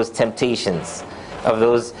 of those temptations, of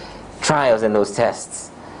those trials and those tests.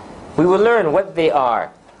 We will learn what they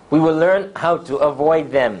are. We will learn how to avoid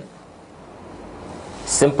them.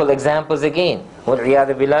 Simple examples again.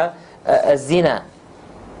 وَالْعِيَاذُ بِاللَّهِ الزِّنَا.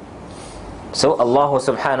 So Allah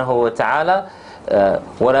subhanahu wa ta'ala,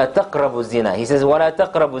 وَلَا تَقْرَبُوا الزِّنَا. He says, وَلَا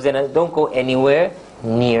تَقْرَبُوا الزِّنَا. Don't go anywhere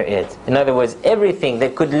near it. In other words, everything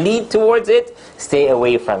that could lead towards it, stay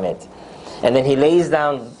away from it. And then He lays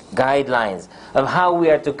down guidelines of how we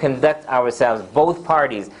are to conduct ourselves, both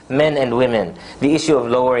parties, men and women. The issue of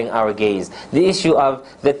lowering our gaze. The issue of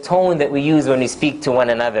the tone that we use when we speak to one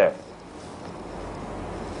another.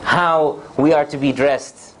 How we are to be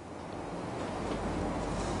dressed.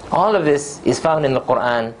 All of this is found in the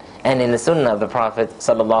Quran and in the Sunnah of the Prophet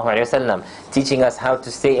ﷺ, teaching us how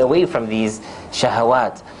to stay away from these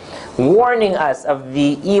shahawat, warning us of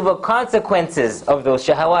the evil consequences of those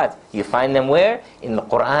shahawat. You find them where? In the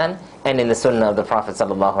Quran and in the Sunnah of the Prophet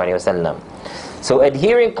ﷺ. So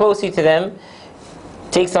adhering closely to them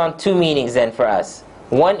takes on two meanings then for us.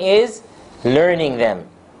 One is learning them.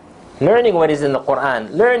 Learning what is in the Quran,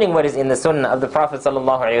 learning what is in the Sunnah of the Prophet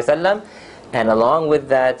ﷺ, and along with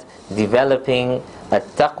that, developing a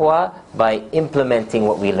taqwa by implementing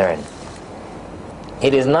what we learn.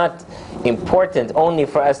 It is not important only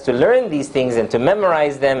for us to learn these things and to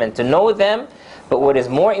memorize them and to know them, but what is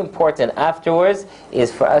more important afterwards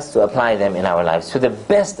is for us to apply them in our lives to the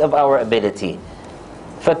best of our ability.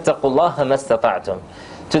 فَاتَّقُوا اللَّهَ مَا اسْتَطَعْتُمْ.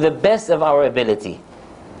 To the best of our ability.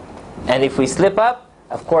 And if we slip up,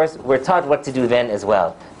 of course, we're taught what to do then as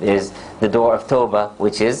well. There's the door of Tawbah,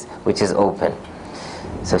 which is open.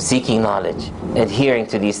 So seeking knowledge, adhering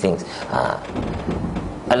to these things.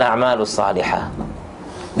 Al-a'malu salihah.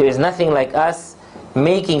 There is nothing like us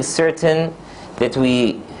making certain that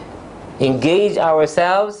we engage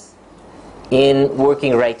ourselves in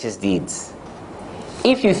working righteous deeds.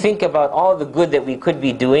 If you think about all the good that we could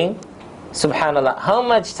be doing, subhanallah, how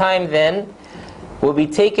much time then will be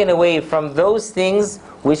taken away from those things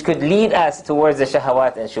which could lead us towards the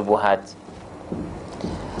shahawat and shubuhat.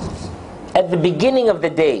 At the beginning of the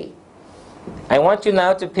day, I want you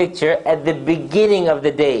now to picture at the beginning of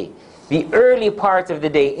the day, the early part of the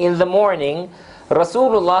day, in the morning,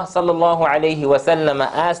 Rasulullah sallallahu alayhi wasallam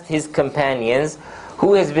asked his companions,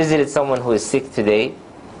 who has visited someone who is sick today?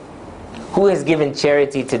 Who has given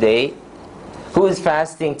charity today? Who is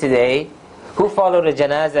fasting today? Who followed a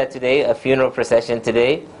janazah today, a funeral procession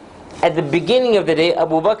today? At the beginning of the day,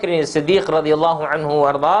 Abu Bakr as-Siddiq radiallahu anhu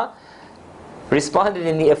warda responded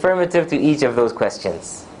in the affirmative to each of those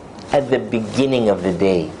questions. At the beginning of the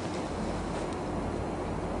day.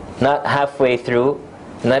 Not halfway through,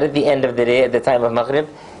 not at the end of the day, at the time of Maghrib.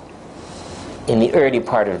 In the early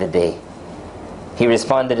part of the day. He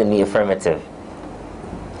responded in the affirmative.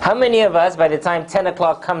 How many of us, by the time 10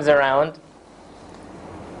 o'clock comes around,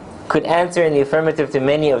 could answer in the affirmative to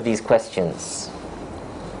many of these questions?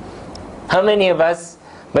 How many of us,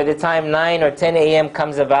 by the time 9 or 10 a.m.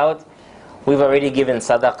 comes about, we've already given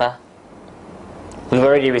sadaqah? We've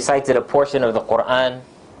already recited a portion of the Quran?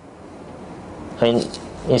 I mean,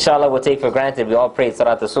 inshallah we'll take for granted we all prayed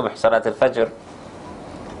Salat al-Subh, Salat al-Fajr.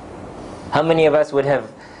 How many of us would have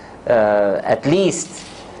at least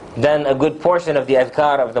done a good portion of the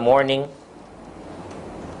adhkar of the morning?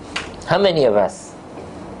 How many of us?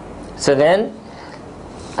 So then,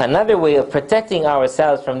 another way of protecting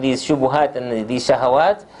ourselves from these shubuhat and these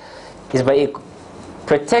shahawat is by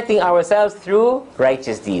protecting ourselves through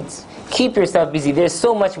righteous deeds. Keep yourself busy. There's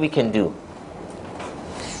so much we can do.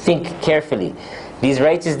 Think carefully. These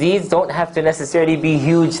righteous deeds don't have to necessarily be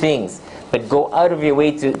huge things, but go out of your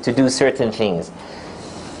way to do certain things.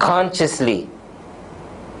 Consciously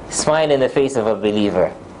smile in the face of a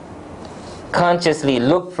believer. Consciously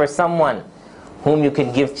look for someone whom you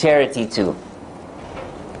can give charity to.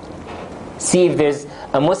 See if there's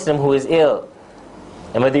a Muslim who is ill,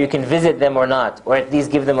 and whether you can visit them or not, or at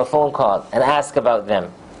least give them a phone call and ask about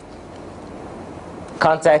them.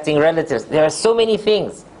 Contacting relatives. There are so many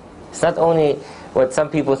things. It's not only what some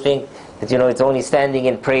people think, that it's only standing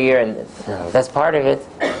in prayer, and that's part of it.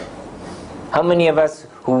 How many of us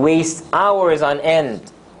who waste hours on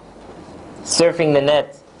end surfing the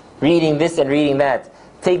net, reading this and reading that,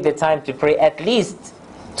 take the time to pray at least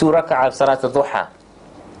 2 rak'ah of salat al-duha,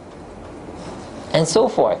 and so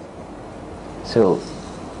forth. So,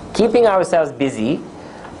 keeping ourselves busy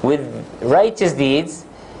with righteous deeds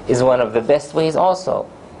is one of the best ways also.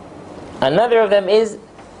 Another of them is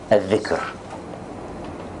al-dhikr.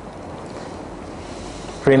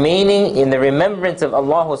 Remaining in the remembrance of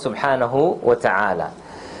Allah subhanahu wa ta'ala.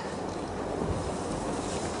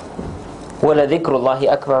 وَلَذِكْرُ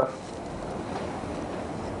اللَّهِ أَكْبَرُ.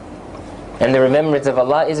 And the remembrance of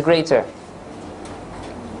Allah is greater.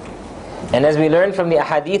 And as we learn from the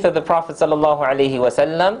ahadith of the Prophet sallallahu alaihi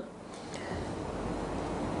wasallam,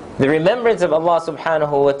 the remembrance of Allah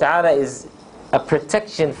subhanahu wa ta'ala is a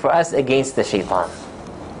protection for us against the shaitan.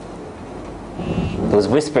 Those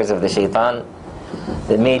whispers of the shaitan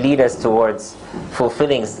that may lead us towards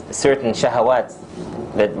fulfilling certain shahawat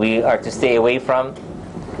that we are to stay away from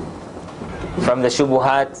the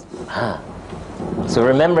Syubuhat. So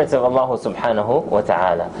remembrance of Allah subhanahu wa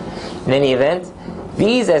ta'ala. In any event,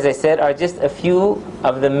 these, as I said, are just a few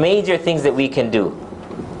of the major things that we can do.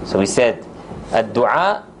 So we said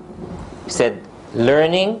ad-du'a, we said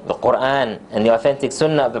learning the Quran and the authentic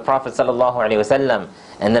sunnah of the Prophet sallallahu alaihi wasallam,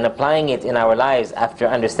 and then applying it in our lives after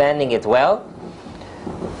understanding it well,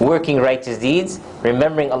 working righteous deeds,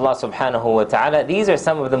 remembering Allah subhanahu wa ta'ala. These are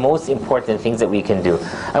some of the most important things that we can do.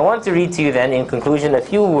 I want to read to you then, in conclusion, a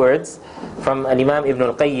few words from Al-Imam Ibn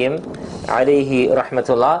Al-Qayyim alayhi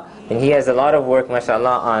rahmatullah. And he has a lot of work,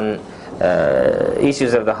 mashallah, on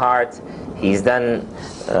issues of the heart. He's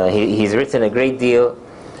written a great deal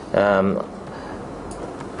on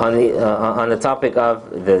the topic of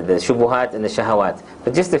the Syubuhat and the Shahawat.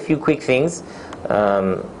 But just a few quick things.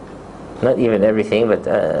 Not even everything, but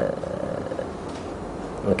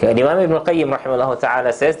okay. Imam Ibn Qayyim rahimahullah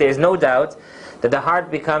ta'ala says, there is no doubt that the heart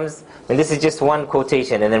becomes, and this is just one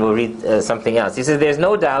quotation, and then we'll read something else. He says, there is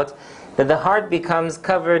no doubt that the heart becomes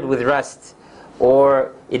covered with rust,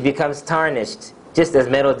 or it becomes tarnished, just as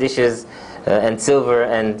metal dishes and silver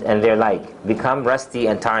and their like become rusty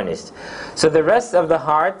and tarnished. So the rest of the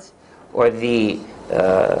heart, or the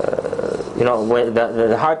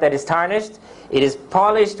heart that is tarnished, it is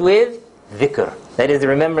polished with dhikr. That is the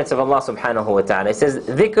remembrance of Allah subhanahu wa ta'ala. It says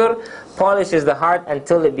dhikr polishes the heart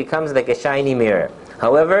until it becomes like a shiny mirror.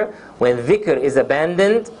 However, when dhikr is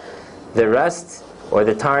abandoned, the rust or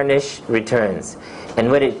the tarnish returns. And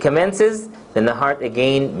when it commences, then the heart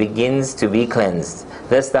again begins to be cleansed.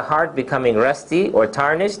 Thus the heart becoming rusty or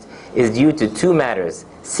tarnished is due to two matters: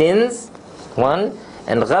 sins, one,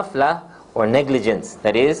 and ghafla or negligence.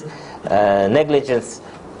 That is, negligence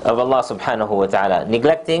of Allah subhanahu wa ta'ala,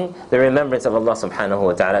 neglecting the remembrance of Allah subhanahu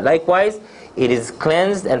wa ta'ala. Likewise, it is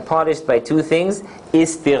cleansed and polished by two things: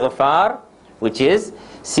 istighfar, which is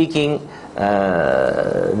seeking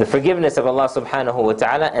the forgiveness of Allah subhanahu wa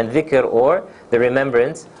ta'ala, and dhikr, or the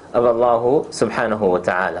remembrance of Allah subhanahu wa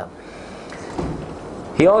ta'ala.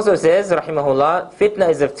 He also says, rahimahullah, fitna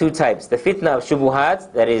is of two types: the fitna of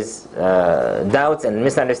Syubuhat, that is doubts and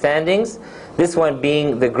misunderstandings, this one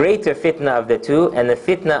being the greater fitna of the two, and the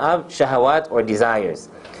fitna of shahawat or desires.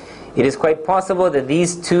 It is quite possible that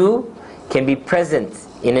these two can be present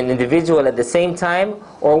in an individual at the same time,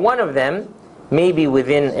 or one of them may be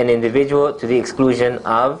within an individual to the exclusion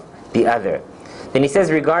of the other. Then he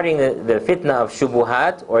says, regarding the fitna of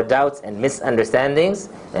Syubuhat, or doubts and misunderstandings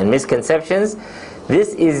and misconceptions,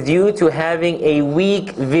 this is due to having a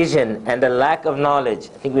weak vision and a lack of knowledge.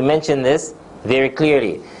 I think we mentioned this very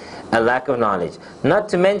clearly. A lack of knowledge. Not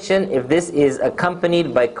to mention if this is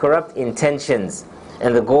accompanied by corrupt intentions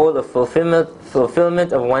and the goal of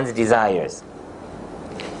fulfillment of one's desires.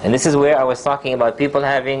 And this is where I was talking about people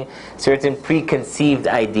having certain preconceived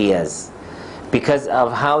ideas because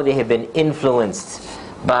of how they have been influenced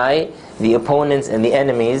by the opponents and the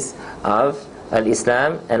enemies of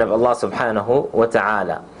al-Islam and of Allah subhanahu wa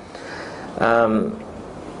ta'ala.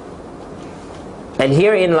 And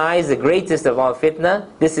herein lies the greatest of all fitna.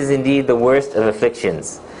 This is indeed the worst of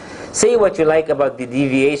afflictions. Say what you like about the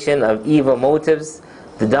deviation of evil motives.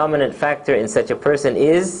 The dominant factor in such a person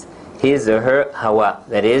is his or her hawa,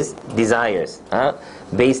 that is, desires,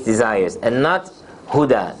 base desires, and not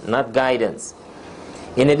huda, not guidance.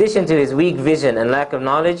 In addition to his weak vision and lack of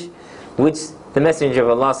knowledge, which the Messenger of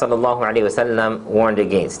Allah ﷺ warned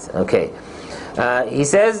against. Okay, he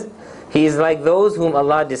says he is like those whom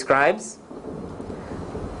Allah describes.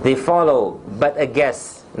 They follow but a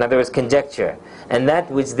guess, in other words, conjecture, and that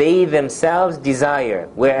which they themselves desire,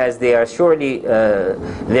 whereas there has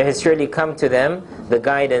surely come to them the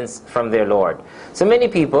guidance from their Lord. So many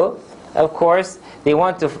people, of course, they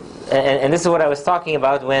want to, and this is what I was talking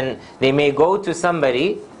about, when they may go to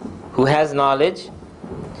somebody who has knowledge,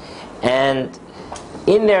 and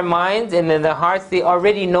in their minds and in their hearts they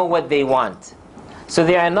already know what they want. So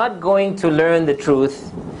they are not going to learn the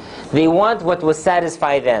truth. They want what will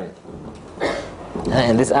satisfy them.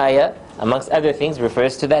 And this ayah, amongst other things,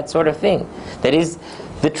 refers to that sort of thing. That is,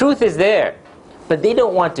 the truth is there, but they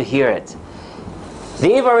don't want to hear it.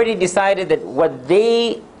 They've already decided that what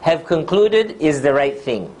they have concluded is the right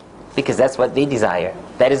thing, because that's what they desire.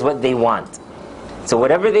 That is what they want. So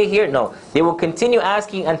whatever they hear, no, they will continue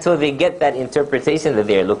asking until they get that interpretation that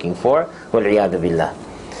they are looking for. وَالْعِيَاذُ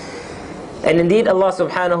بِاللَّهِ. And indeed, Allah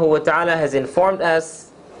subhanahu wa ta'ala has informed us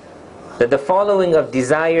that the following of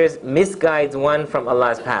desires misguides one from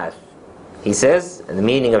Allah's path. He says, in the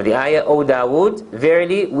meaning of the ayah, O Dawood,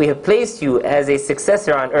 verily we have placed you as a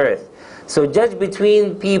successor on earth. So judge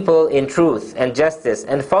between people in truth and justice,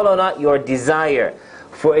 and follow not your desire,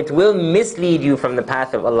 for it will mislead you from the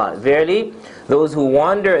path of Allah. Verily, those who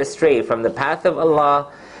wander astray from the path of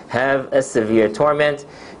Allah have a severe torment,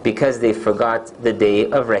 because they forgot the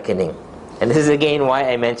day of reckoning. And this is again why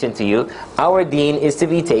I mentioned to you, our deen is to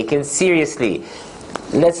be taken seriously.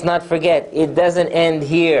 Let's not forget, it doesn't end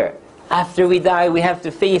here. After we die, we have to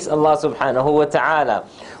face Allah subhanahu wa ta'ala.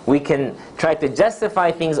 We can try to justify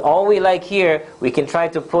things all we like here. We can try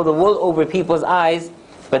to pull the wool over people's eyes,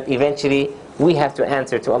 but eventually we have to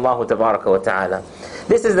answer to Allah tabaraka wa ta'ala.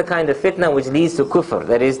 This is the kind of fitna which leads to kufr,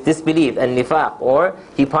 that is disbelief, and nifaq, or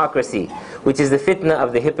hypocrisy, which is the fitna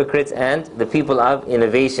of the hypocrites and the people of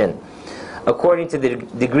innovation, according to the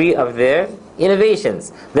degree of their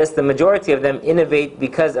innovations. Thus the majority of them innovate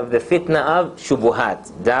because of the fitna of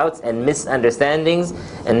Syubuhat, doubts and misunderstandings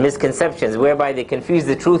and misconceptions, whereby they confuse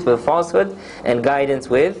the truth with falsehood and guidance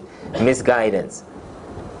with misguidance.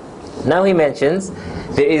 Now he mentions,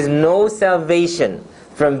 there is no salvation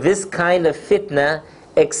from this kind of fitna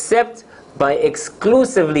except by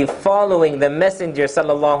exclusively following the Messenger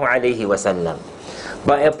sallallahu alaihi wasallam,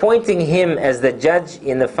 by appointing him as the judge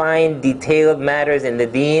in the fine detailed matters in the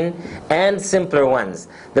deen and simpler ones,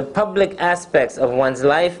 the public aspects of one's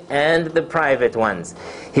life and the private ones,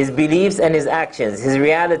 his beliefs and his actions, his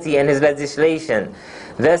reality and his legislation.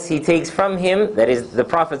 Thus he takes from him, that is the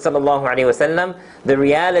Prophet ﷺ, the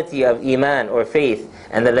reality of Iman or faith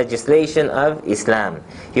and the legislation of Islam.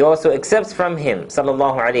 He also accepts from him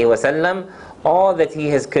ﷺ all that he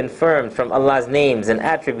has confirmed from Allah's names and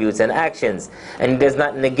attributes and actions, and he does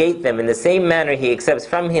not negate them. In the same manner he accepts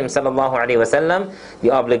from him ﷺ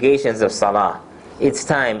the obligations of salah, its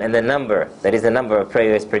time and the number, that is the number of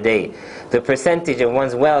prayers per day, the percentage of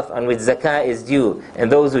one's wealth on which zakah is due,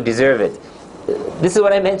 and those who deserve it. This is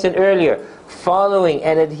what I mentioned earlier, following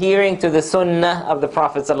and adhering to the sunnah of the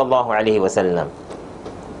Prophet ﷺ.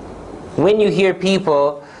 When you hear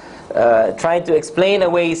people trying to explain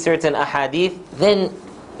away certain ahadith, then,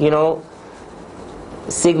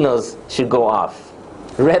 signals should go off.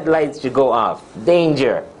 Red lights should go off.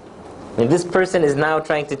 Danger. And this person is now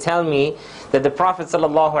trying to tell me that the Prophet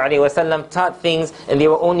ﷺ taught things and they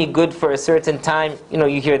were only good for a certain time.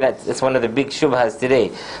 You hear that, it's one of the big shubhas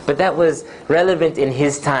today. But that was relevant in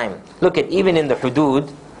his time. Look at, even in the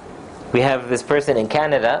hudud, we have this person in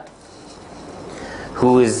Canada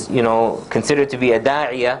who is, considered to be a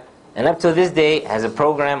da'iyah, and up to this day has a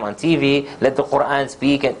program on TV, Let the Quran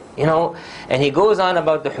Speak, and and he goes on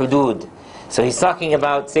about the hudud. So he's talking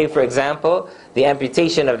about, say for example, the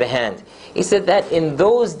amputation of the hand. He said that in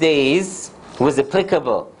those days was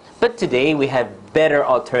applicable, but today we have better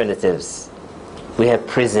alternatives. We have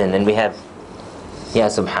prison and we have, ya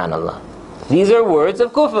subhanallah. These are words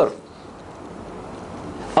of kufr.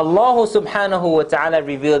 Allah subhanahu wa ta'ala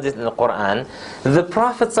revealed it in the Quran. The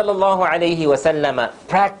Prophet sallallahu alayhi wasallam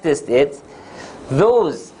practiced it.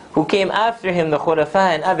 Those who came after him, the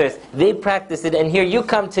khulafa and others, they practiced it. And here you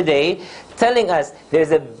come today telling us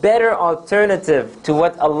there's a better alternative to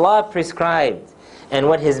what Allah prescribed and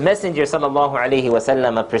what His Messenger sallallahu alayhi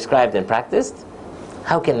wasallam prescribed and practiced.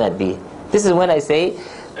 How can that be? This is when I say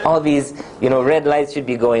all these, red lights should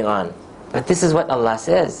be going on. But this is what Allah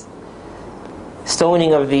says.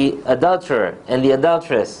 Stoning of the adulterer and the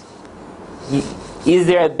adulteress. Is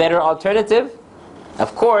there a better alternative?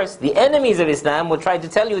 Of course, the enemies of Islam will try to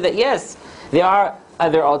tell you that yes, there are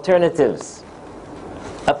other alternatives.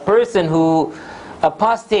 A person who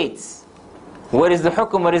apostates, what is the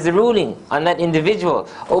hukum, what is the ruling on that individual?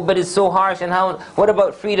 Oh, but it's so harsh, and what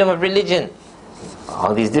about freedom of religion?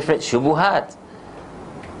 All these different shubuhat.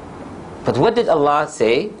 But what did Allah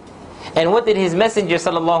say? And what did His Messenger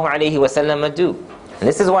sallallahu alaihi wasallam do? And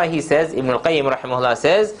this is why he says, Ibn al-Qayyim rahimahullah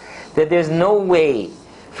says, that there's no way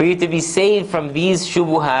for you to be saved from these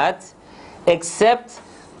shubuhat except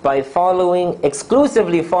by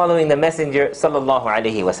exclusively following the Messenger sallallahu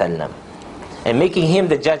alaihi wasallam and making him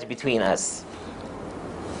the judge between us.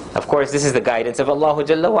 Of course, this is the guidance of Allah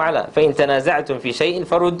Jalla wa Ala. فَإِن تَنَازَعْتُمْ فِي شَيْءٍ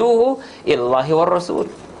فَرُدُّوهُ إِلَى اللَّهِ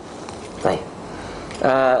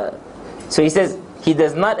وَالرَّسُولِ. So he says, he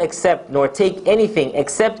does not accept nor take anything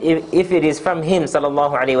except if it is from him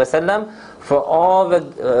sallallahu alaihi wasallam, for all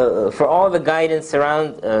the guidance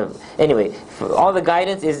all the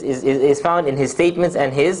guidance is found in his statements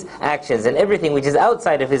and his actions, and everything which is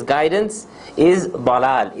outside of his guidance is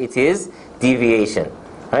dalal, it is deviation.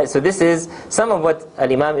 Right, so this is some of what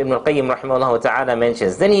Al-Imam Ibn al-Qayyim rahimahullah ta'ala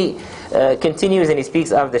mentions. Then he continues and he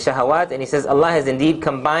speaks of the shahawat, and he says Allah has indeed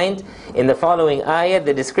combined in the following ayah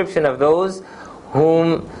the description of those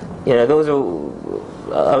whom, those who,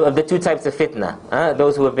 of the two types of fitna,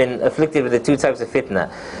 those who have been afflicted with the two types of fitna.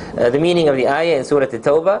 The meaning of the ayah in Surah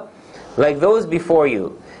At-Tawbah: like those before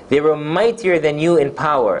you, they were mightier than you in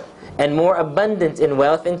power and more abundant in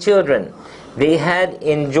wealth and children. They had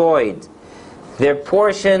enjoyed their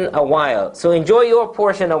portion a while. So enjoy your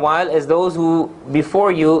portion a while as those who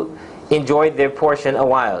before you enjoyed their portion a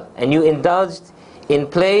while. And you indulged in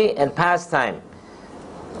play and pastime.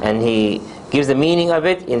 And he gives the meaning of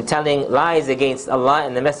it in telling lies against Allah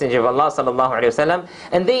and the Messenger of Allah sallallahu alaihi wasallam.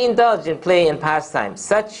 And they indulged in play and pastime.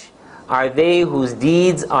 Such are they whose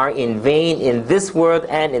deeds are in vain in this world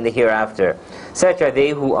and in the hereafter. Such are they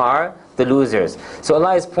who are the losers. So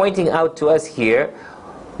Allah is pointing out to us here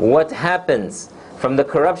what happens from the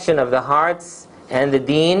corruption of the hearts and the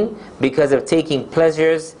deen because of taking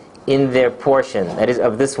pleasures in their portion, that is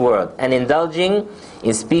of this world, and indulging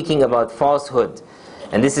in speaking about falsehood.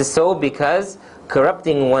 And this is so because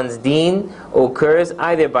corrupting one's deen occurs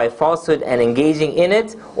either by falsehood and engaging in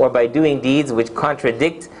it, or by doing deeds which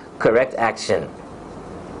contradict correct action.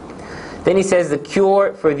 Then he says the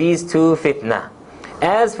cure for these two fitna.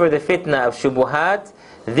 As for the fitna of shubuhat,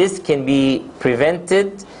 this can be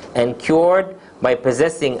prevented and cured by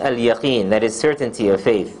possessing al-yaqeen, that is certainty of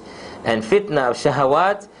faith. And fitna of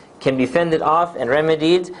shahawat can be fended off and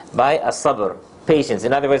remedied by as-sabr, patience.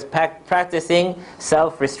 In other words, practicing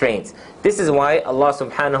self-restraint. This is why Allah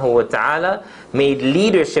subhanahu wa ta'ala made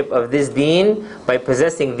leadership of this deen by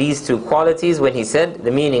possessing these two qualities when He said,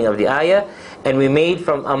 the meaning of the ayah, and we made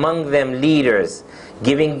from among them leaders,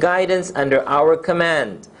 giving guidance under our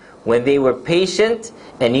command, when they were patient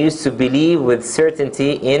and used to believe with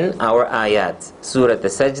certainty in our ayat. Surah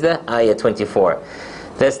As-Sajdah, ayah 24.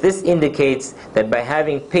 Thus this indicates that by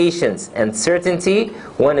having patience and certainty,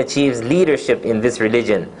 one achieves leadership in this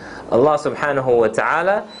religion. Allah subhanahu wa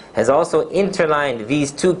ta'ala has also interlined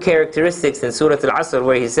these two characteristics in Surah Al-Asr,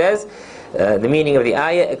 where He says, the meaning of the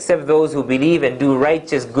ayah, except those who believe and do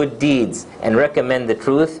righteous good deeds and recommend the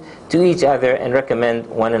truth to each other and recommend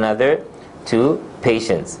one another to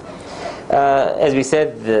patience. As we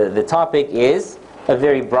said, the topic is a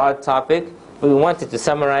very broad topic. We wanted to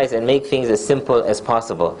summarize and make things as simple as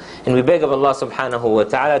possible. And we beg of Allah subhanahu wa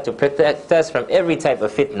ta'ala to protect us from every type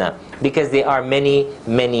of fitna, because there are many,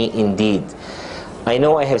 many indeed. I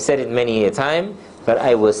know I have said it many a time, but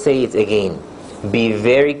I will say it again. Be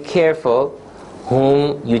very careful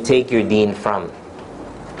whom you take your deen from.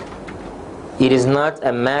 It is not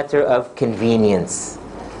a matter of convenience.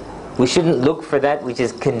 We shouldn't look for that which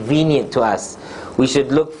is convenient to us. We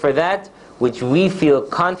should look for that which we feel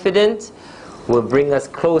confident will bring us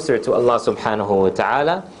closer to Allah subhanahu wa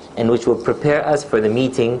ta'ala, and which will prepare us for the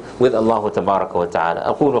meeting with Allah tabaraka wa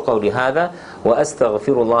ta'ala. أقول قولي هذا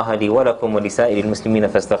وأستغفر الله لي ولكم ولسائر المسلمين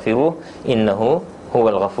فاستغفروه إنه هو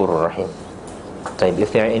الغفور الرحيم.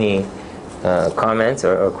 If there are any comments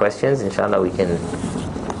or questions, inshallah we can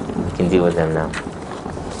deal with them now.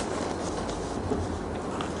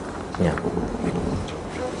 Yeah.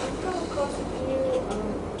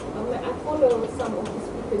 I follow some of the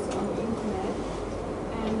speakers on the internet,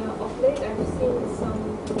 and of late I've seen some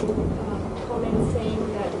comments saying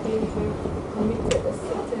that they have committed a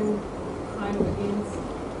certain crime kind of against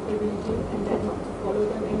the religion and then not to follow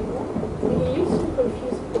them anymore. So he used to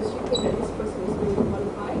confuse because you think that this person is very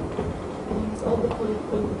qualified and he has all the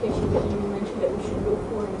qualifications that you mentioned that we should look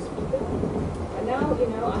for in a speaker. But now,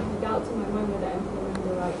 I have doubts in my mind whether I'm following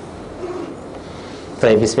the right.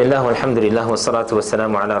 طيب بسم الله والحمد لله والصلاة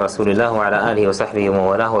والسلام على رسول الله وعلى آله وصحبه ومن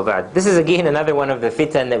والاه وبعد. This is again another one of the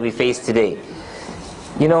fitan that we face today.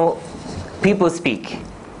 People speak.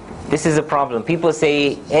 This is a problem. People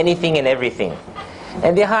say anything and everything.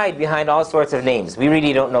 And they hide behind all sorts of names. We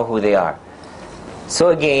really don't know who they are. So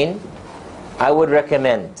again, I would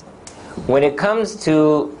recommend, when it comes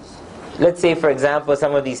to, let's say for example,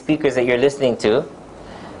 some of these speakers that you're listening to,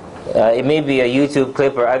 it may be a YouTube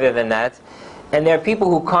clip or other than that, and there are people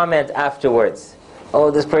who comment afterwards. Oh,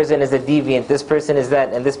 this person is a deviant, this person is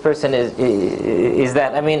that, and this person is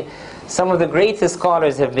that. I mean, some of the greatest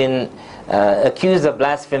scholars have been accused of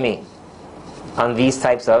blasphemy on these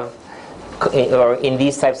types of, or in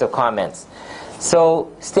these types of comments. So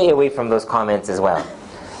stay away from those comments as well.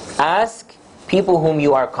 Ask people whom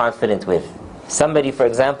you are confident with. Somebody, for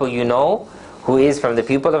example, who is from the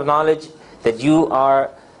people of knowledge that you are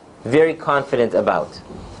very confident about.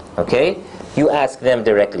 Okay? You ask them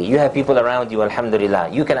directly. You have people around you, alhamdulillah.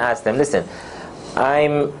 You can ask them, listen,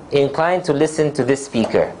 I'm inclined to listen to this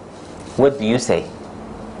speaker. What do you say?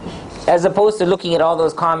 As opposed to looking at all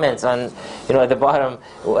those comments on, at the bottom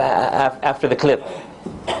after the clip.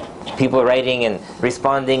 People writing and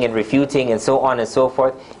responding and refuting and so on and so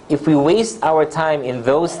forth. If we waste our time in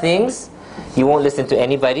those things, you won't listen to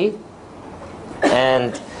anybody,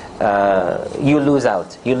 and you lose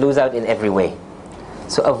out. You lose out in every way.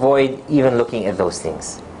 So avoid even looking at those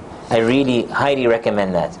things. I really highly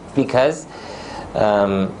recommend that, because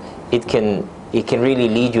it can really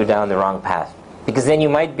lead you down the wrong path. Because then you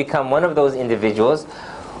might become one of those individuals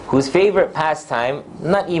whose favorite pastime,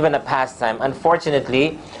 not even a pastime,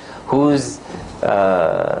 unfortunately, who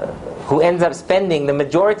ends up spending the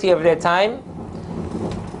majority of their time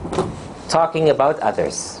talking about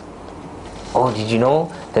others. Oh, did you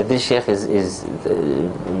know that this sheikh is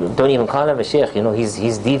don't even call him a sheikh,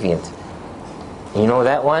 he's deviant. You know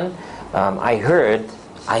that one? I heard,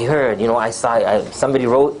 I saw, somebody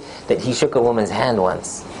wrote that he shook a woman's hand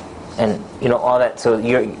once. And, all that. So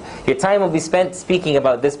your time will be spent speaking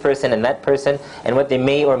about this person and that person and what they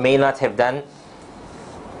may or may not have done.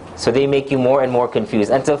 So they make you more and more confused.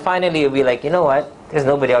 Until finally you'll be like, you know what? There's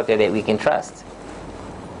nobody out there that we can trust.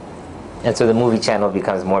 And so the movie channel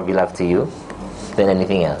becomes more beloved to you than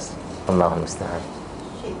anything else. Allahu musta'an.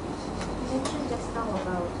 Sheikh, you mentioned just now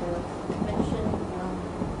about,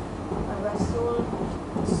 Rasul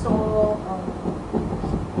saw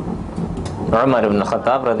Umar ibn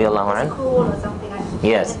Khattab radiallahu anhu. cruel or something.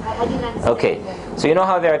 Yes. I didn't understand. Okay. So you know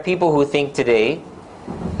how there are people who think today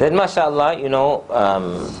that, mashallah,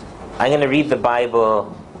 I'm going to read the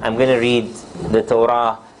Bible, I'm going to read the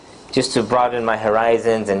Torah just to broaden my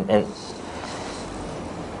horizons, and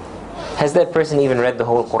has that person even read the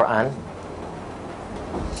whole Quran?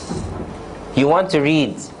 You want to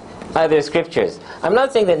read other scriptures. I'm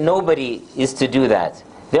not saying that nobody is to do that.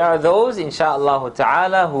 There are those, insha'Allah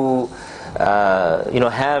ta'ala, who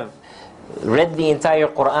have read the entire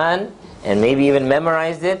Quran and maybe even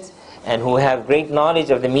memorized it, and who have great knowledge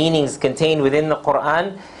of the meanings contained within the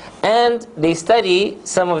Quran, and they study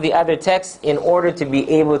some of the other texts in order to be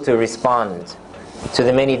able to respond to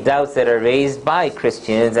the many doubts that are raised by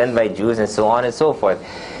Christians and by Jews and so on and so forth.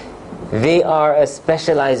 They are a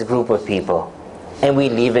specialized group of people, and we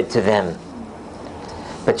leave it to them.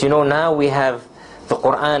 But now we have the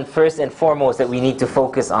Quran first and foremost that we need to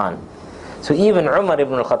focus on. So even Umar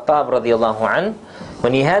ibn al-Khattab radiallahu anh,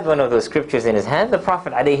 when he had one of those scriptures in his hand, the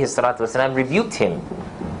Prophet alayhi salatu wasalam rebuked him.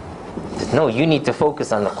 He said, no, you need to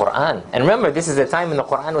focus on the Quran. And remember, this is a time when the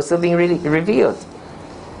Quran was still being revealed.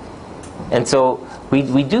 And so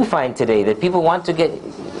we do find today that people want to get,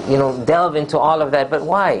 delve into all of that. But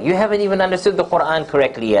why? You haven't even understood the Quran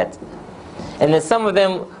correctly yet. And then some of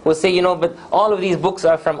them will say, but all of these books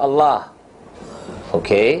are from Allah.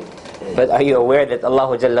 Okay, but are you aware that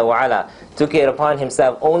Allah Jalla wa Ala took it upon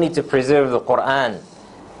Himself only to preserve the Quran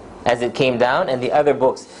as it came down, and the other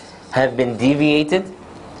books have been deviated?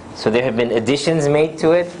 So there have been additions made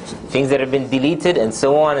to it, things that have been deleted, and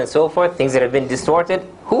so on and so forth, things that have been distorted.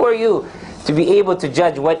 Who are you to be able to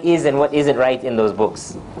judge what is and what isn't right in those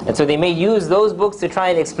books? And so they may use those books to try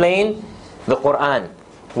and explain the Quran,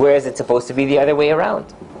 whereas it's supposed to be the other way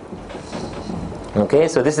around. Okay,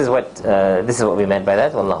 so this is what we meant by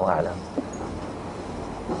that. Wallahu a'lam.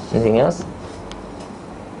 Anything else?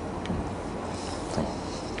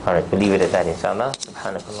 Alright, we'll leave it at that, inshallah.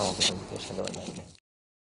 Subhanakallah wa bihamdika, ashhadu an la ilaha illa anta.